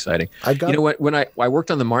is very exciting. When I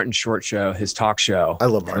worked on the Martin Short show, his talk show. I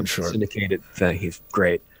love Martin Short. Syndicated thing. He's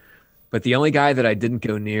great. But the only guy that I didn't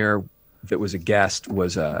go near that was a guest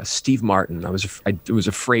was Steve Martin. I was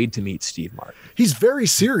afraid to meet Steve Martin. He's very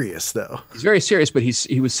serious, though. He's very serious, but he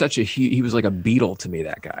was he was like a Beatle to me,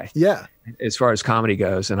 that guy. Yeah. As far as comedy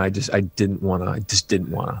goes, and I didn't want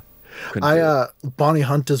to. Bonnie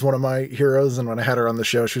Hunt is one of my heroes, and when I had her on the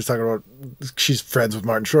show, she was talking about she's friends with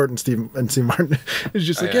Martin Short and Steve Martin. It's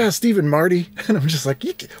just like, yeah, Steve and Marty, and I'm just like,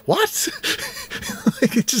 what?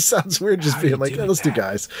 Like, it just sounds weird just being like, let's do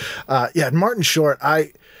guys. Yeah, and Martin Short,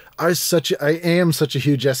 I am such a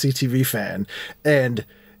huge SCTV fan, and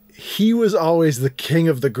he was always the king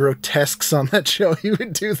of the grotesques on that show. He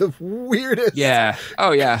would do the weirdest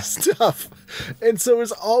stuff. And so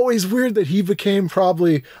it's always weird that he became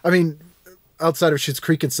probably, I mean, outside of Schitt's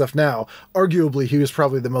Creek and stuff now, arguably he was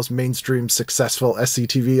probably the most mainstream successful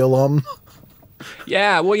SCTV alum.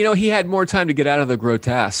 Yeah, well, you know, he had more time to get out of the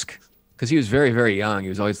grotesque because he was very, very young. He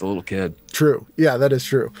was always the little kid. True. Yeah, that is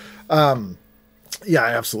true. Yeah,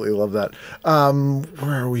 I absolutely love that.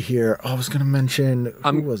 Where are we here? Oh, I was going to mention,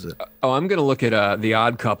 who was it? Oh, I'm going to look at The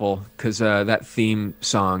Odd Couple because that theme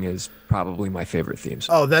song is probably my favorite theme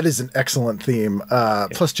song. Oh, that is an excellent theme.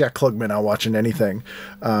 Plus Jack Klugman, I'll watch in anything.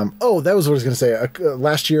 That was what I was going to say.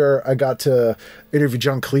 Last year, I got to interview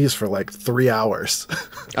John Cleese for like 3 hours.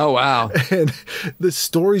 Oh, wow. And the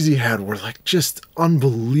stories he had were like just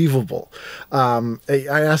unbelievable. I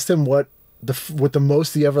asked him what the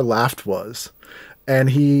most he ever laughed was.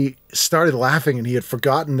 And he started laughing, and he had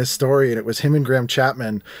forgotten this story, and it was him and Graham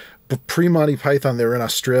Chapman, but pre-Monty Python. They were in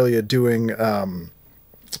Australia doing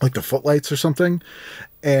like the Footlights or something,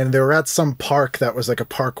 and they were at some park that was like a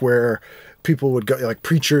park where people would go, like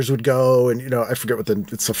preachers would go, and, you know, I forget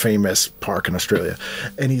it's a famous park in Australia.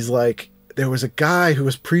 And he's like, there was a guy who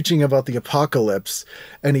was preaching about the apocalypse,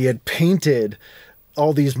 and he had painted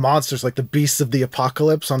all these monsters like the beasts of the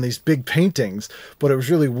apocalypse on these big paintings, but it was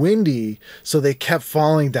really windy, so they kept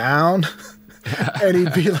falling down. And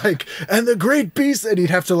he'd be like, and the great beast, and he'd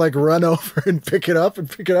have to like run over and pick it up.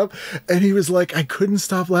 And he was like, I couldn't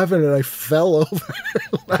stop laughing, and I fell over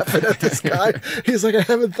laughing at this guy. He's like, I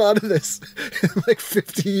haven't thought of this in like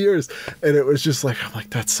 50 years. And it was just like, I'm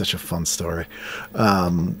like, that's such a fun story.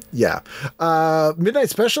 Yeah. Midnight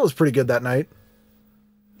Special is pretty good that night.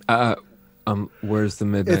 Where's the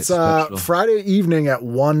midnight special? It's Friday evening at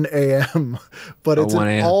 1 a.m., but it's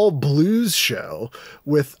an all blues show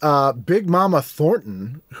with Big Mama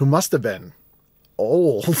Thornton, who must have been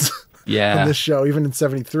old on this show, even in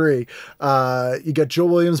 73. You got Joe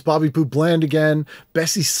Williams, Bobby Boo Bland again,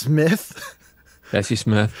 Bessie Smith.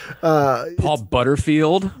 Paul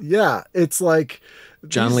Butterfield. Yeah, it's like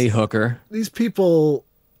John Lee Hooker. These people,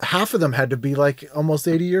 half of them had to be like almost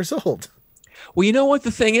 80 years old. Well, you know what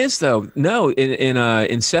the thing is, though. No,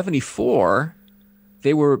 in 74,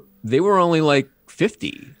 they were only like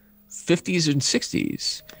 50s and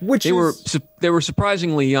 60s. They were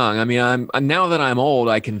surprisingly young. I mean, I'm now that I'm old,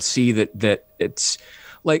 I can see that it's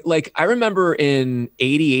like I remember in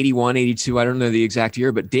 80, 81, 82, I don't know the exact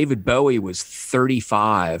year, but David Bowie was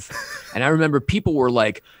 35, and I remember people were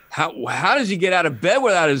like, How does he get out of bed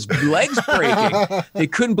without his legs breaking? They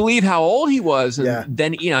couldn't believe how old he was. And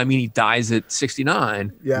then, you know, I mean, he dies at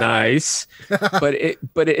 69. Yeah. Nice. but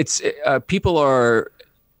it's people are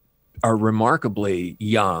remarkably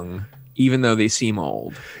young, even though they seem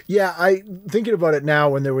old. Yeah, I thinking about it now,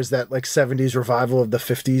 when there was that like 70s revival of the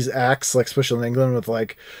 50s acts, like especially in England with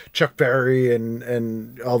like Chuck Berry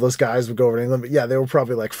and all those guys would go over to England. But yeah, they were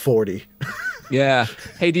probably like 40. Yeah.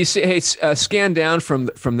 Hey, do you see? Hey, scan down from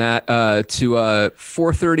that to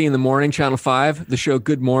 4:30 in the morning, Channel 5. The show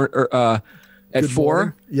Good Morning at Good 4.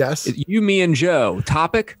 Morning. Yes. You, Me, and Joe.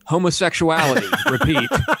 Topic: homosexuality. Repeat.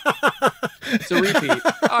 It's a repeat.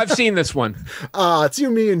 Oh, I've seen this one. It's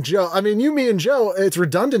You, Me, and Joe. I mean, You, Me, and Joe. It's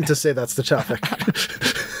redundant to say that's the topic.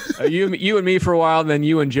 You and me for a while, then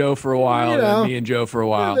you and Joe for a while, and then me and Joe for a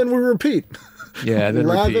while. And then we repeat. Yeah, then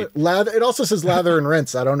repeat. It also says lather and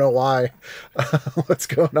rinse. I don't know why. What's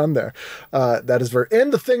going on there? That is very.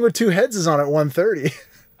 And The Thing with Two Heads is on at 1:30.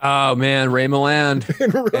 Oh man, Ray Milland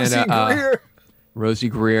and Rosie Greer. Rosie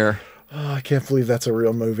Greer. Oh, I can't believe that's a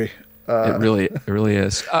real movie. It really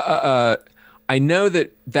is. I know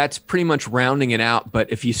that's pretty much rounding it out, but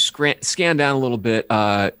if you scan down a little bit,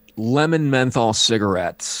 lemon menthol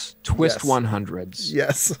cigarettes, Twist 100s.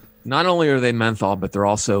 Yes. Not only are they menthol, but they're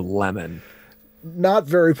also lemon. Not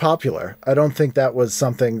very popular. I don't think that was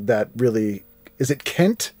something that really... Is it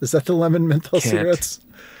Kent? Is that the lemon menthol cigarettes?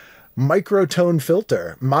 Microtone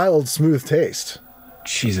filter. Mild, smooth taste.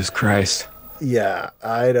 Jesus Christ. Yeah,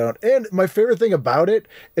 I don't... And my favorite thing about it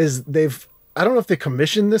is I don't know if they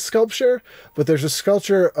commissioned this sculpture, but there's a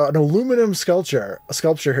sculpture, an aluminum sculpture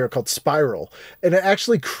here called Spiral, and it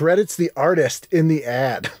actually credits the artist in the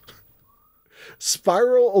ad.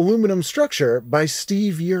 Spiral aluminum structure by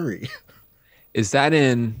Steve Urey. Is that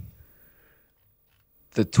in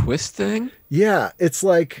the Twist thing? Yeah, it's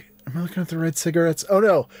like, am I looking at the right cigarettes? Oh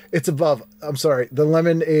no, it's above. I'm sorry, the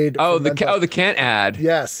lemonade. Oh, the Kent ad.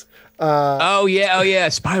 Yes. Oh yeah,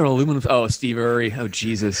 spiral aluminum. Oh, Steve Urry. Oh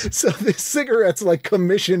Jesus. So the cigarettes like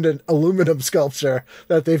commissioned an aluminum sculpture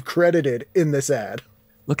that they've credited in this ad.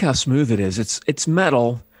 Look how smooth it is. It's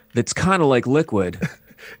metal that's kind of like liquid.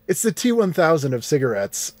 It's the T1000 of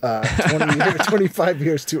cigarettes. 25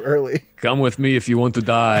 years too early. Come with me if you want to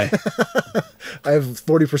die. I have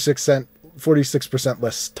 46%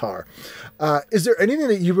 less tar. Is there anything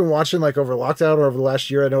that you've been watching like over lockdown or over the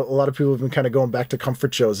last year? I know a lot of people have been kind of going back to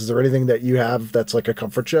comfort shows. Is there anything that you have that's like a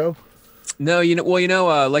comfort show? No,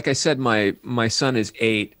 like I said, my son is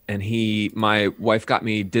 8, and my wife got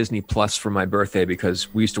me Disney Plus for my birthday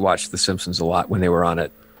because we used to watch The Simpsons a lot when they were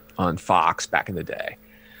on Fox back in the day.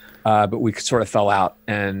 But we sort of fell out,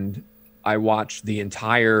 and I watched the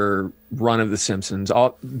entire run of The Simpsons,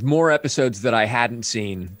 more episodes that I hadn't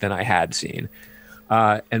seen than I had seen.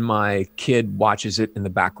 And my kid watches it in the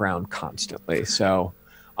background constantly. So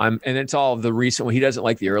and it's all the recent one. He doesn't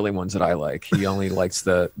like the early ones that I like. He only likes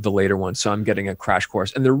the later ones. So I'm getting a crash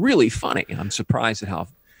course, and they're really funny. I'm surprised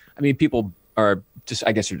at people are just,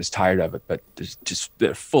 I guess they're just tired of it, but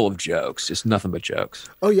they're full of jokes, just nothing but jokes.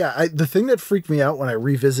 Oh yeah. The thing that freaked me out when I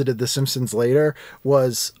revisited The Simpsons later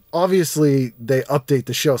was obviously they update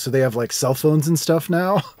the show. So they have like cell phones and stuff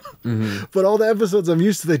now, but all the episodes I'm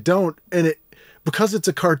used to, they don't. And because it's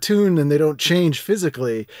a cartoon and they don't change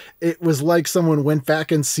physically, it was like someone went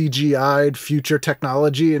back and CGI'd future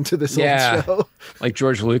technology into this old show. Like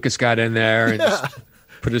George Lucas got in there and just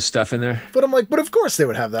put his stuff in there. But I'm like, but of course they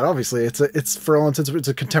would have that. Obviously, it's for all intents, it's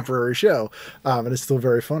a contemporary show, and it's still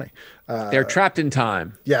very funny. They're trapped in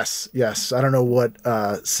time. Yes. I don't know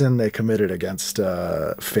what sin they committed against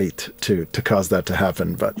fate to cause that to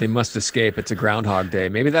happen, but they must escape. It's a Groundhog Day.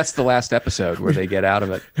 Maybe that's the last episode where they get out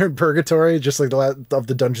of it. They're in purgatory, just like of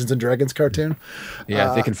the Dungeons and Dragons cartoon.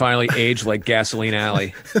 Yeah, they can finally age like Gasoline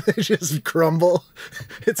Alley. They just crumble.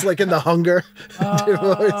 It's like in The Hunger.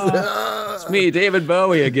 It's me, David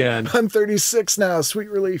Bowie again. I'm 36 now. Sweet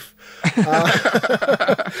relief.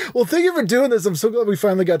 Well, thank you for doing this. I'm so glad we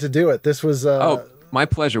finally got to do it. This was my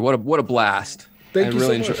pleasure. What a blast. Thank you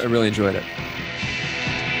so much. I really enjoyed it.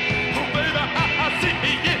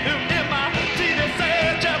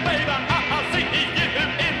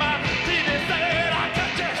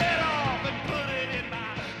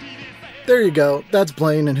 There you go. That's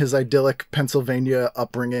Blaine and his idyllic Pennsylvania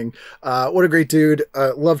upbringing. What a great dude.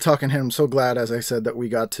 Love talking to him. So glad, as I said, that we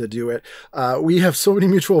got to do it. We have so many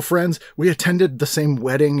mutual friends. We attended the same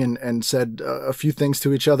wedding and said a few things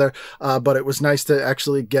to each other. But it was nice to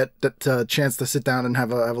actually get that chance to sit down and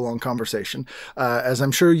have a long conversation. As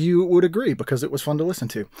I'm sure you would agree, because it was fun to listen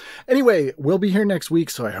to. Anyway, we'll be here next week,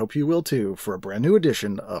 so I hope you will too, for a brand new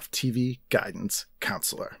edition of TV Guidance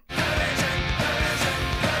Counselor.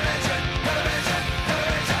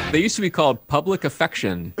 They used to be called public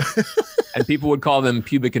affection, and people would call them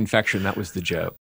pubic infection. That was the joke.